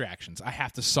 no distractions. I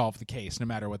have to solve the case no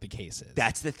matter what the case is.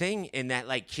 That's the thing, in that,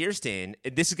 like, Kirsten,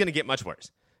 this is going to get much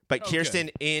worse, but Kirsten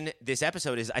good. in this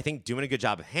episode is, I think, doing a good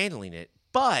job of handling it,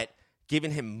 but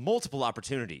giving him multiple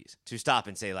opportunities to stop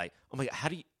and say, like, oh my God,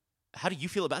 how do you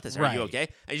feel about this? Are Right. you okay?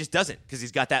 And he just doesn't, because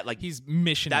he's got that, like, He's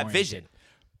mission that oriented. vision.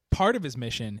 Part of his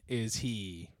mission is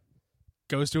he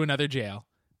goes to another jail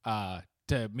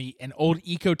to meet an old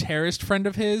eco-terrorist friend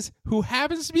of his who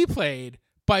happens to be played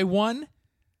by one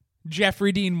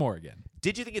Jeffrey Dean Morgan.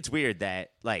 Did you think it's weird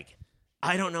that, like,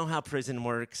 I don't know how prison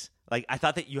works. Like, I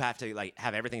thought that you have to, like,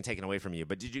 have everything taken away from you.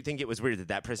 But did you think it was weird that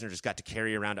that prisoner just got to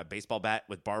carry around a baseball bat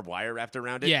with barbed wire wrapped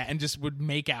around it? Yeah, and just would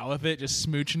make out with it, just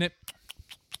smooching it.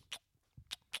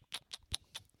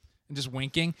 And just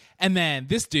winking. And then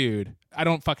this dude, I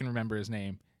don't fucking remember his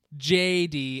name,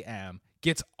 JDM,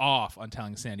 gets off on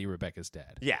telling Sandy Rebecca's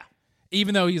dead. Yeah.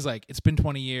 Even though he's like, it's been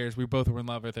 20 years. We both were in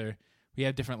love with her. We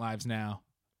have different lives now.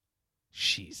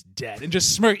 She's dead. And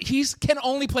just smirk. He can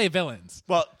only play villains.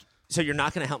 Well, so you're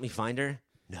not going to help me find her?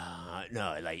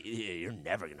 No, like, you're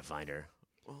never going to find her.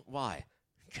 Why?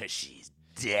 Because she's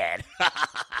dead.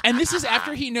 And this is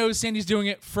after he knows Sandy's doing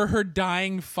it for her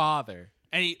dying father.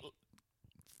 And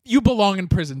you belong in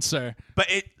prison, sir. But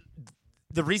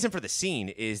the reason for the scene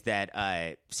is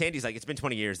that Sandy's like, it's been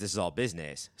 20 years. This is all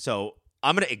business. So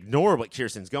I'm going to ignore what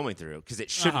Kirsten's going through because it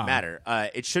shouldn't matter.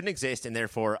 It shouldn't exist, and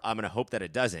therefore I'm going to hope that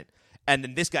it doesn't. And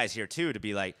then this guy's here, too, to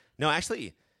be like, no,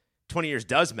 actually, 20 years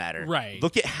does matter. Right.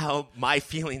 Look at how my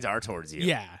feelings are towards you.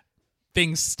 Yeah.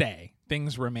 Things stay.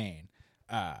 Things remain.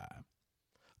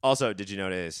 Also, did you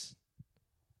notice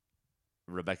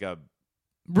Rebecca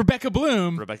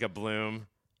Bloom.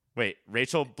 Wait,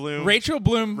 Rachel Bloom? Rachel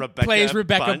Bloom plays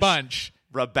Rebecca Bunch.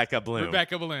 Rebecca Bloom.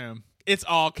 Rebecca Bloom. It's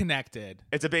all connected.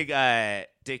 It's a big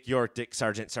Dick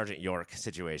Sargent York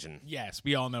situation. Yes,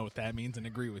 we all know what that means and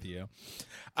agree with you.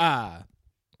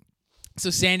 So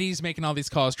Sandy's making all these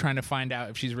calls trying to find out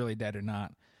if she's really dead or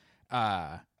not.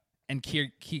 And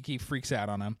Kiki freaks out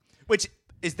on him. Which,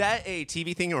 is that a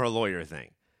TV thing or a lawyer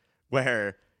thing?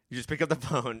 Where you just pick up the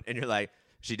phone and you're like,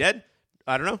 she dead?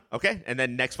 I don't know. Okay. And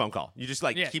then next phone call. You just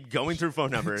keep going through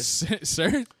phone numbers.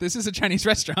 Sir, this is a Chinese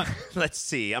restaurant. Let's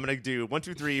see. I'm going to do 1,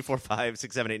 2, 3, 4, 5,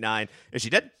 6, 7, 8, 9. Is she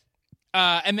dead?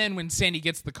 And then when Sandy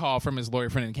gets the call from his lawyer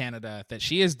friend in Canada that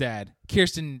she is dead,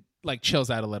 Kirsten chills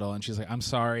out a little and she's like, I'm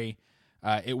sorry.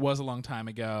 It was a long time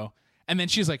ago. And then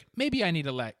she's like, maybe I need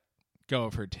to let go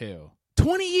of her too.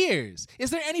 20 years.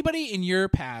 Is there anybody in your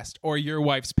past or your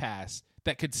wife's past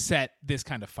that could set this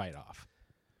kind of fight off?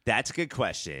 That's a good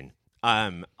question.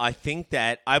 I think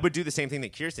that I would do the same thing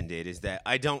that Kirsten did, is that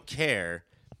I don't care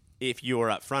if you're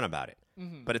upfront about it.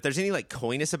 Mm-hmm. But if there's any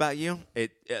coyness about you,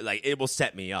 it will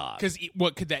set me off. Because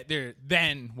what could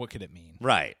it mean?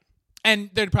 Right. And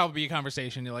there'd probably be a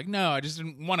conversation. You're like, no, I just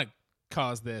didn't want to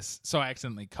cause this, so I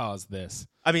accidentally caused this.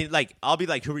 I mean, I'll be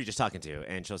like, who were you just talking to?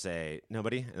 And she'll say,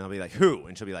 nobody. And I'll be like, who?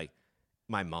 And she'll be like,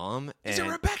 my mom. Is it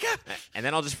Rebecca? And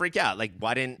then I'll just freak out. Like,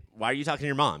 why are you talking to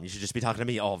your mom? You should just be talking to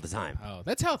me all the time. Oh,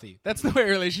 that's healthy. That's the way a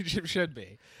relationship should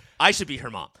be. I should be her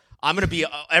mom. I'm going to be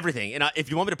everything. And if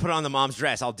you want me to put on the mom's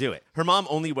dress, I'll do it. Her mom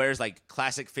only wears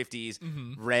classic 50s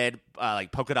red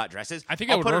polka dot dresses. I think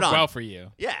it would work well for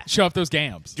you. Yeah. Show off those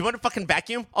gams. Do you want to fucking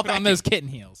vacuum? I'll put vacuum. on those kitten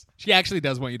heels. She actually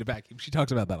does want you to vacuum. She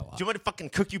talks about that a lot. Do you want to fucking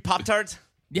cook you Pop-Tarts?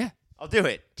 Yeah. I'll do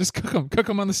it. Just cook them. Cook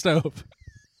them on the stove.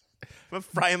 I'm going to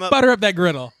fry them up. Butter up that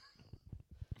griddle.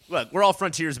 Look, we're all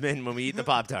frontiersmen when we eat the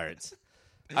Pop-Tarts.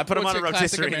 I put them on a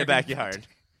rotisserie in the backyard.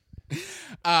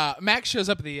 Max shows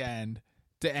up at the end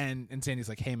and Sandy's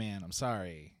like, hey, man, I'm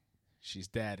sorry. She's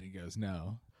dead. And he goes,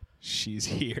 no, she's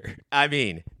here. I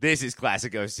mean, this is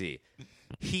classic OC.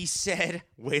 He said,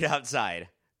 wait outside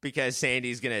because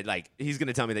Sandy's going to, he's going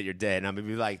to tell me that you're dead. And I'm going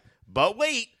to be like, but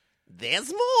wait,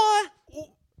 there's more.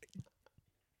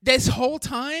 This whole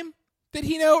time, did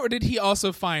he know, or did he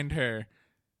also find her?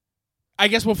 I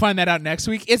guess we'll find that out next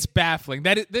week. It's baffling.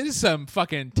 That is some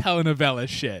fucking telenovela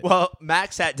shit. Well,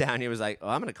 Max sat down. He was like,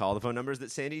 I'm going to call the phone numbers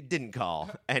that Sandy didn't call.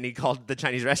 And he called the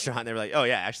Chinese restaurant. And they were like, oh,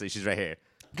 yeah, actually, she's right here.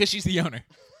 Because she's the owner.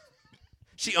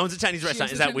 She owns a Chinese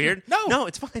restaurant. Is that weird? No,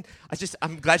 it's fine.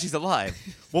 I'm glad she's alive.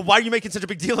 Well, why are you making such a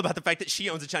big deal about the fact that she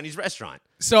owns a Chinese restaurant?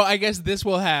 So I guess this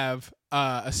will have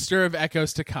a stir of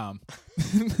echoes to come.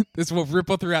 This will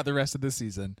ripple throughout the rest of the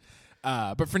season.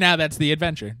 But for now, that's the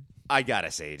adventure. I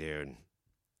gotta say, dude,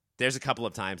 there's a couple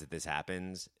of times that this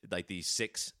happens, like these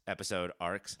 6-episode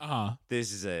arcs.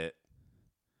 This is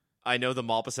I know the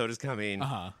mall episode is coming,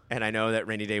 and I know that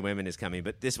Rainy Day Women is coming,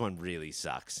 but this one really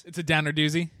sucks. It's a downer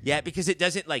doozy? Yeah, because it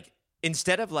doesn't,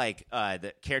 instead of,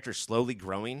 the character slowly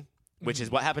growing, which is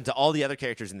what happened to all the other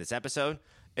characters in this episode,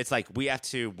 it's like we have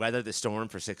to weather the storm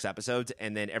for 6 episodes,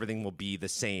 and then everything will be the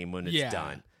same when it's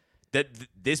done.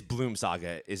 This Bloom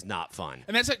saga is not fun.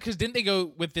 And that's because didn't they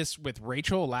go with this with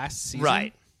Rachel last season?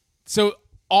 Right. So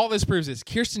all this proves is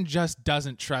Kirsten just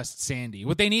doesn't trust Sandy.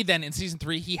 What they need then in season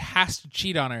 3, he has to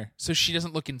cheat on her so she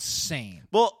doesn't look insane.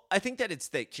 Well, I think that it's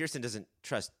that Kirsten doesn't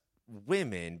trust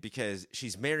women because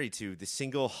she's married to the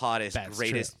single hottest,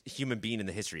 greatest human being in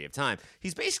the history of time.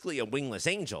 He's basically a wingless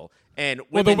angel. And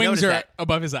the wings are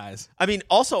above his eyes. I mean,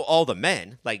 also all the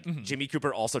men. Jimmy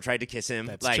Cooper also tried to kiss him.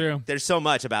 That's true. There's so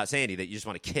much about Sandy that you just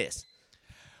want to kiss.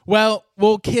 Well,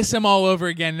 we'll kiss him all over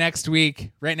again next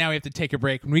week. Right now we have to take a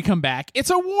break. When we come back,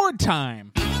 it's award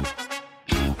time.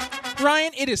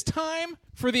 Ryan, it is time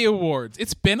for the awards.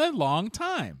 It's been a long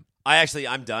time.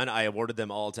 I'm done. I awarded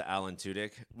them all to Alan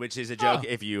Tudyk, which is a joke.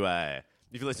 If you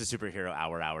listen to Superhero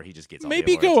Hour, he just gets all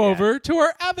maybe the awards. Go over to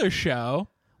our other show.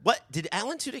 What? Did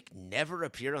Alan Tudyk never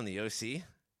appear on the OC?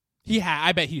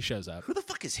 I bet he shows up. Who the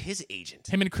fuck is his agent?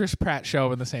 Him and Chris Pratt show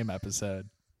up in the same episode.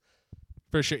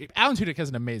 For sure. Alan Tudyk has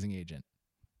an amazing agent.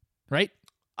 Right?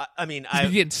 He's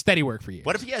getting steady work for you.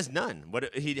 What if he has none?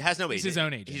 He has no agent? He's his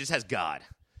own agent. He just has God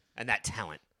and that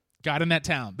talent. God and that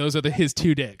talent. Those are his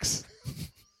 2 dicks.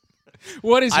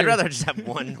 I'd rather just have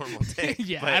one normal dick.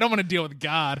 Yeah, I don't want to deal with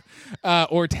God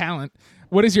or talent.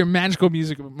 What is your magical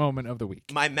music moment of the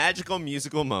week? My magical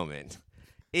musical moment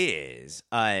is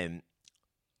I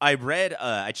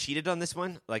cheated on this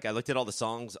one. I looked at all the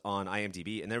songs on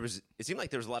IMDb, and it seemed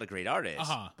like there was a lot of great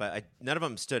artists, but none of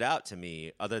them stood out to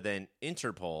me other than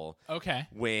Interpol. Okay.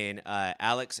 When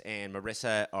Alex and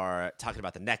Marissa are talking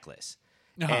about the necklace.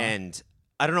 And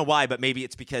I don't know why, but maybe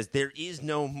it's because there is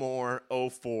no more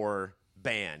 04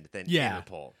 band than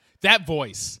Interpol. That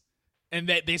voice. And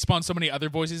they spawn so many other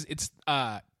voices. It's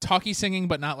talkie singing,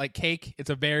 but not like cake. It's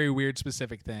a very weird,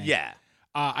 specific thing. Yeah.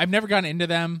 I've never gotten into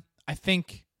them. I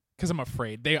think because I'm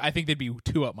afraid. I think they'd be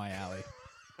too up my alley.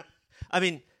 I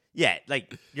mean, yeah,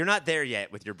 you're not there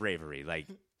yet with your bravery.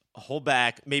 Hold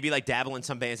back. Maybe dabble in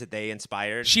some bands that they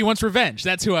inspired. She Wants Revenge.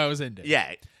 That's who I was into.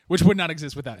 Yeah. Which would not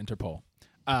exist without Interpol.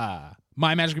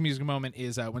 My magical music moment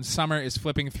is when Summer is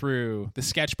flipping through the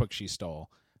sketchbook she stole.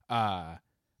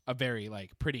 A very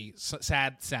pretty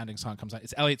sad sounding song comes on.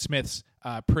 It's Elliott Smith's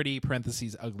 "Pretty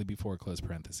 (parentheses ugly before close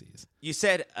parentheses." You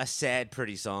said a sad,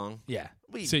 pretty song. Yeah,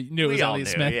 so you knew it was Elliott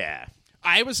Smith. Yeah,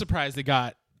 I was surprised they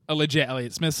got a legit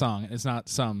Elliott Smith song. It's not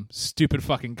some stupid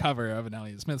fucking cover of an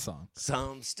Elliott Smith song.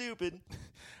 Some stupid.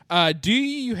 Do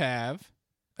you have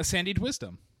a Sandy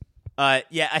Wisdom?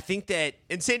 Yeah, I think that,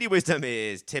 and Sandy Wisdom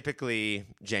is typically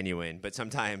genuine, but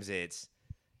sometimes it's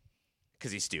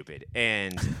because he's stupid.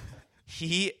 And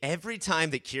every time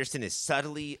that Kirsten is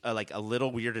subtly a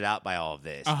little weirded out by all of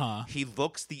this, he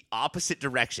looks the opposite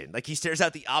direction. He stares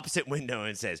out the opposite window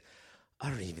and says, I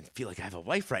don't even feel like I have a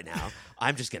wife right now.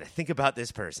 I'm just going to think about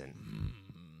this person.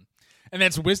 And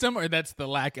that's wisdom, or that's the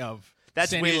lack of?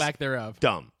 That's Sandy lack thereof.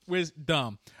 Dumb.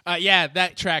 Dumb. Yeah,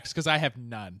 that tracks because I have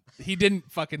none. He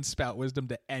didn't fucking spout wisdom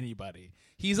to anybody.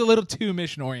 He's a little too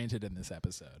mission-oriented in this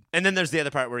episode. And then there's the other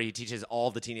part where he teaches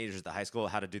all the teenagers at the high school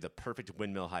how to do the perfect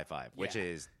windmill high five, which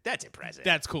that's impressive.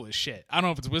 That's cool as shit. I don't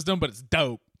know if it's wisdom, but it's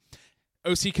dope.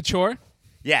 OC Couture?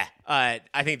 Yeah. I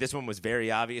think this one was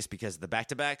very obvious because of the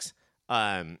back-to-backs.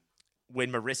 When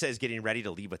Marissa is getting ready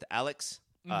to leave with Alex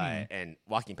and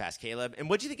walking past Caleb. And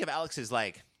what'd you think of Alex's,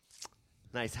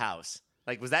 nice house?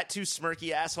 Was that too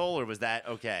smirky asshole, or was that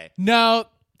okay? No.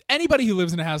 Anybody who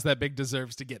lives in a house that big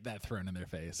deserves to get that thrown in their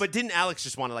face. But didn't Alex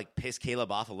just want to piss Caleb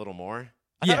off a little more?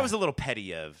 I thought it was a little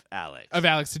petty of Alex. Of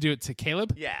Alex to do it to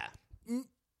Caleb? Yeah.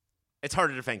 It's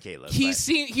hard to defend Caleb.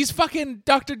 He's fucking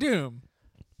Dr. Doom.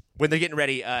 When they're getting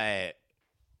ready,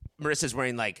 Marissa's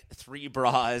wearing 3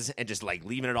 bras and just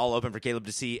leaving it all open for Caleb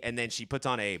to see, and then she puts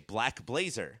on a black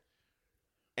blazer.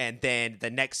 And then the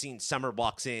next scene, Summer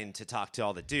walks in to talk to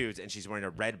all the dudes, and she's wearing a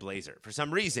red blazer. For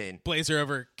some reason, blazer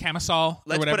over camisole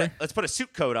or whatever. Let's put a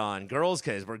suit coat on, girls,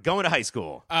 because we're going to high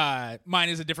school. Mine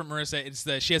is a different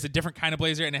Marissa. She has a different kind of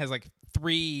blazer, and it has like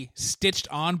 3 stitched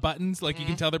on buttons. Like you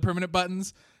can tell they're permanent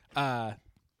buttons.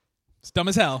 It's dumb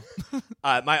as hell.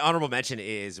 My honorable mention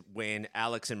is when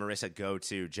Alex and Marissa go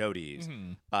to Jody's.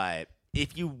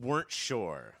 If you weren't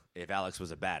sure if Alex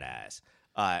was a badass,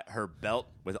 her belt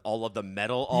with all of the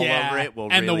metal all over it will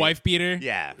and the wife beater.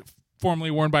 Yeah.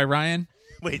 Formerly worn by Ryan.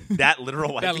 Wait, that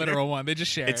literal wife That beater? literal one. They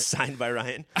just share It's signed by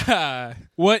Ryan.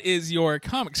 What is your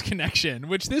comics connection?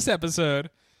 Which this episode...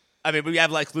 I mean, we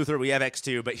have Lex Luthor, we have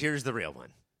X2, but here's the real one.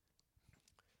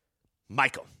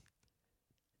 Michael.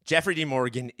 Jeffrey D.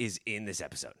 Morgan is in this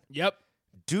episode. Yep.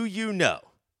 Do you know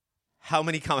how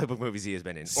many comic book movies he has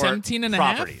been in? 17 and a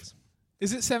properties? half?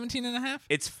 Is it 17 and a half?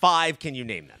 It's 5. Can you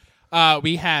name them?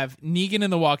 We have Negan in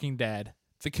The Walking Dead,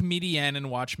 the comedian in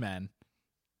Watchmen.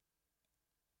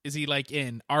 Is he like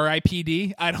in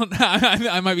R.I.P.D.? I don't know.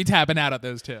 I might be tapping out at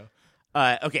those two.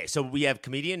 Okay, so we have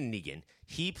comedian Negan.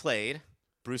 He played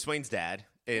Bruce Wayne's dad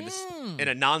in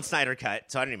a non-Snyder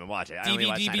cut, so I didn't even watch it. I only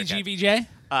watched Snyder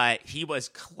DVGVJ? He was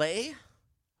Clay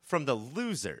from The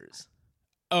Losers.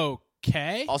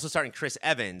 Okay. Also starring Chris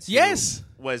Evans. Yes.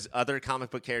 Who was other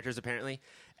comic book characters, apparently.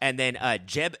 And then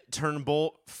Jeb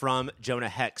Turnbull from Jonah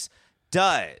Hex.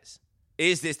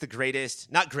 Is this the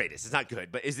greatest? Not greatest. It's not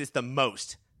good. But is this the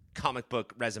most comic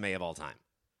book resume of all time?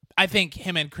 I think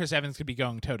him and Chris Evans could be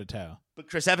going toe-to-toe. But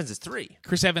Chris Evans is 3.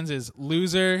 Chris Evans is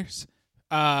Losers.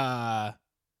 Captain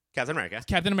America.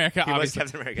 Captain America, He obviously. was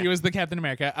Captain America. He was the Captain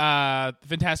America.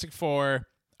 Fantastic Four.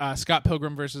 Scott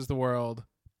Pilgrim versus the World.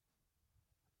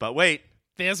 But wait.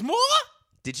 There's more?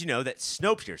 Did you know that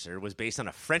Snowpiercer was based on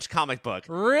a French comic book?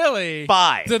 Really?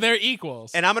 5. So they're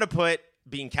equals. And I'm going to put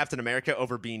being Captain America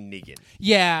over being Negan.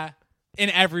 Yeah, in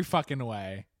every fucking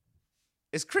way.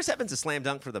 Is Chris Evans a slam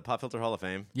dunk for the Pop Filter Hall of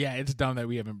Fame? Yeah, it's dumb that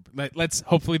we haven't. Let's.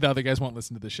 Hopefully, the other guys won't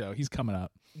listen to the show. He's coming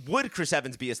up. Would Chris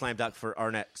Evans be a slam dunk for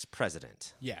our next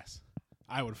president? Yes,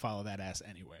 I would follow that ass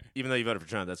anywhere. Even though you voted for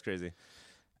Trump, that's crazy.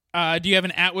 Do you have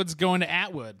an Atwood's going to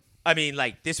Atwood? I mean,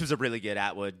 like, this was a really good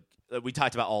Atwood. We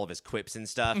talked about all of his quips and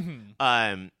stuff.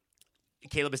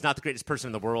 Caleb is not the greatest person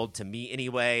in the world, to me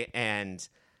anyway, and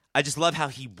I just love how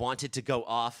he wanted to go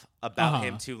off about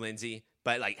him to Lindsay,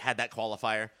 but like had that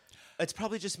qualifier. It's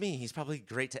probably just me. He's probably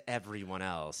great to everyone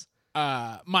else.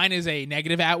 Mine is a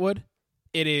negative Atwood.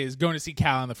 It is going to see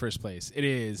Cal in the first place. It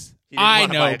is. He didn't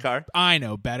want to buy a car? I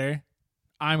know better.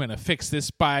 I'm going to fix this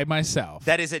by myself.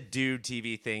 That is a dude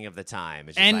TV thing of the time.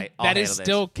 It's just And like, I'll that is handle this.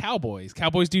 still cowboys.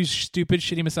 Cowboys do stupid,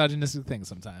 shitty, misogynistic things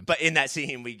sometimes. But in that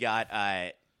scene, we got,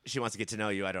 she wants to get to know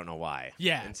you. I don't know why.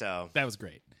 Yeah. And so that was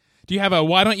great. Do you have a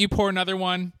why don't you pour another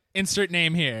one? Insert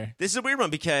name here. This is a weird one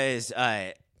because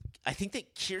I think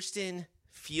that Kirsten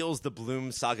feels the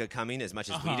Bloom saga coming as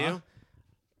much as we do.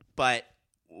 But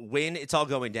when it's all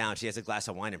going down, she has a glass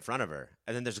of wine in front of her.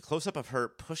 And then there's a close-up of her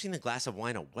pushing the glass of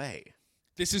wine away.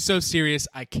 This is so serious,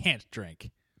 I can't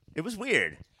drink. It was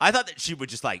weird. I thought that she would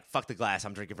just like, fuck the glass,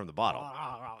 I'm drinking from the bottle.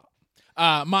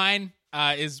 Mine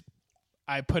is,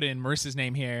 I put in Marissa's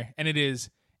name here, and it is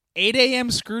 8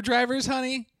 a.m. screwdrivers,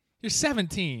 honey. You're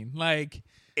 17. Like,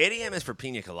 8 a.m. is for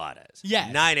pina coladas.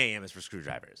 Yes. 9 a.m. is for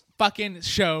screwdrivers. fucking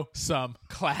show some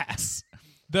class.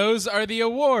 Those are the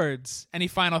awards. Any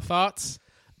final thoughts?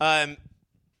 No,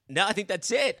 I think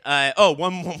that's it.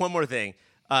 One more thing.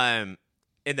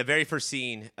 In the very first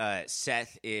scene,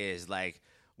 Seth is like,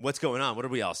 what's going on? What are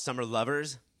we all, summer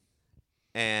lovers?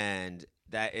 And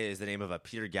that is the name of a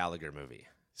Peter Gallagher movie.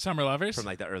 Summer Lovers? From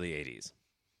like the early 80s.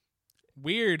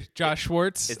 Weird. Josh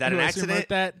Schwartz. Is that who an else wrote accident?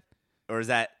 That? Or is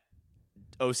that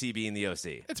OC being the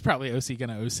OC? It's probably OC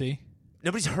gonna OC.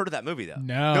 Nobody's heard of that movie, though.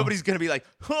 No. Nobody's going to be like,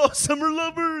 oh, summer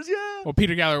lovers, yeah. Well,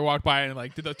 Peter Gallagher walked by and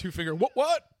like did the 2-finger,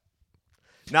 what?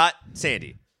 Not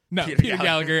Sandy. No, Peter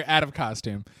Gallagher out of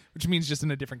costume, which means just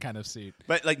in a different kind of suit.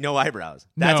 But like no eyebrows.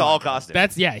 That's No, all costume.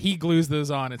 he glues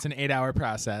those on. It's an 8-hour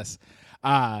process.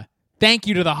 Thank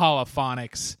you to the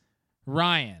Holophonics.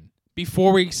 Ryan,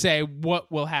 before we say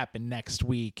what will happen next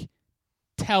week,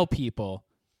 tell people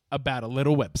about a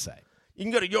little website. You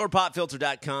can go to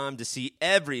yourpopfilter.com to see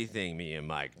everything me and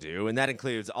Mike do, and that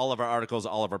includes all of our articles,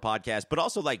 all of our podcasts, but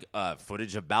also like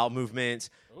footage of bowel movements,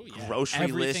 grocery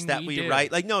Everything lists that we do.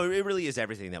 write. Like, no, it really is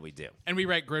everything that we do. And we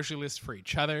write grocery lists for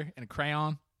each other in a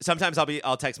crayon. Sometimes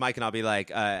I'll text Mike and I'll be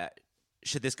like,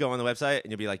 should this go on the website?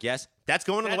 And you'll be like, yes, that's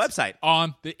going on the website.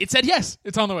 It said yes.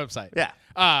 It's on the website. Yeah.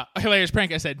 Hilarious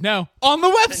prank. I said no on the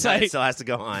website. It still has to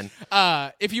go on.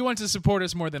 If you want to support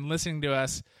us more than listening to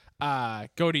us,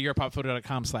 go to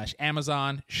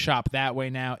yourpopfilter.com/Amazon. Shop that way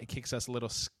now. It kicks us a little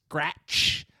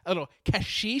scratch, a little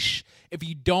cashish. If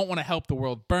you don't want to help the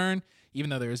world burn, even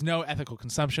though there is no ethical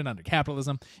consumption under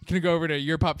capitalism, you can go over to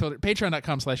yourpopfilter,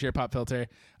 patreon.com/yourpopfilter.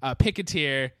 Pick a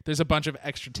tier. There's a bunch of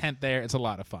extra tent there. It's a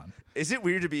lot of fun. Is it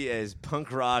weird to be as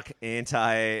punk rock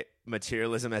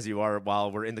anti-materialism as you are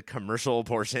while we're in the commercial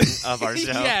portion of our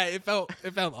show? Yeah, it felt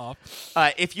off.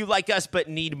 If you like us but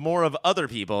need more of other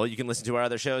people, you can listen to our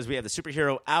other shows. We have the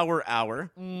Superhero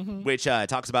Hour, which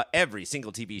talks about every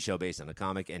single TV show based on a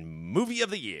comic and movie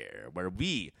of the year, where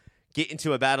we get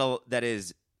into a battle that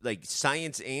is like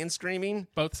science and screaming.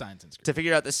 Both science and screaming. To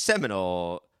figure out the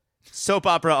seminal soap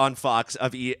opera on Fox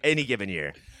of any given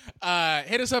year.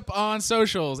 Hit us up on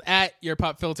socials at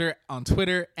YourPopFilter on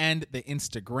Twitter and the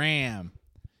Instagram.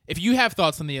 If you have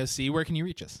thoughts on the OC, where can you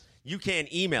reach us? You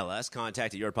can email us,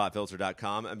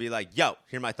 contact@yourpopfilter.com, and be like, yo,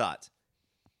 here are my thoughts.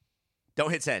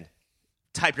 Don't hit send.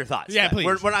 Type your thoughts. Yeah, please.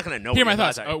 We're not going to know Here are what my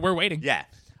your thoughts. are. Oh, we're waiting. Yeah.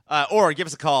 Or give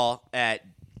us a call at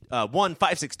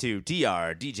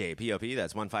 1-562-DR-DJ-POP.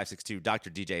 That's 1-562 Dr.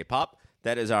 DJ Pop.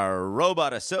 That is our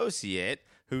robot associate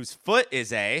whose foot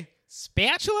is a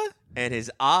spatula and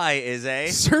his eye is a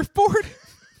surfboard.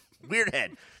 Weird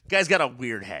head. Guy's got a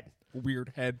weird head.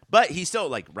 Weird head. But he still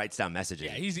like writes down messages.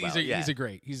 Yeah, he's a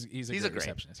great. He's a great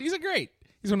receptionist. He's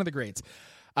one of the greats.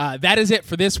 That is it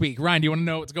for this week. Ryan, do you want to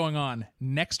know what's going on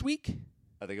next week?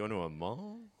 Are they going to a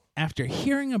mall? After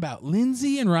hearing about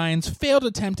Lindsay and Ryan's failed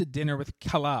attempt at dinner with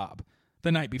Caleb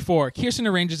the night before, Kirsten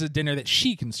arranges a dinner that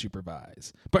she can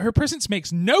supervise. But her presence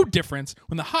makes no difference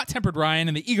when the hot-tempered Ryan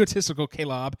and the egotistical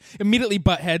Caleb immediately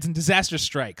butt heads and disaster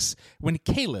strikes when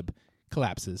Caleb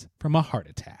collapses from a heart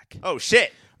attack. Oh,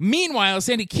 shit. Meanwhile,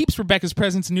 Sandy keeps Rebecca's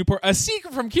presence in Newport a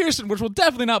secret from Kirsten, which will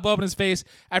definitely not blow up in his face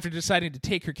after deciding to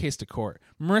take her case to court.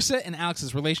 Marissa and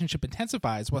Alex's relationship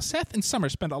intensifies while Seth and Summer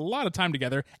spend a lot of time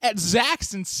together at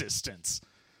Zach's insistence.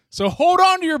 So hold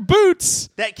on to your boots.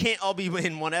 That can't all be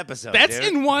in one episode. That's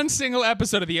dude. in one single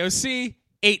episode of the OC,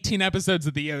 18 episodes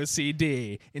of the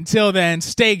OCD. Until then,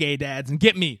 stay gay, dads, and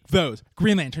get me those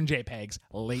Green Lantern JPEGs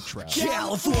latro.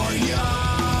 California,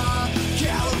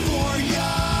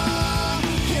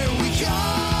 here we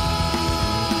go.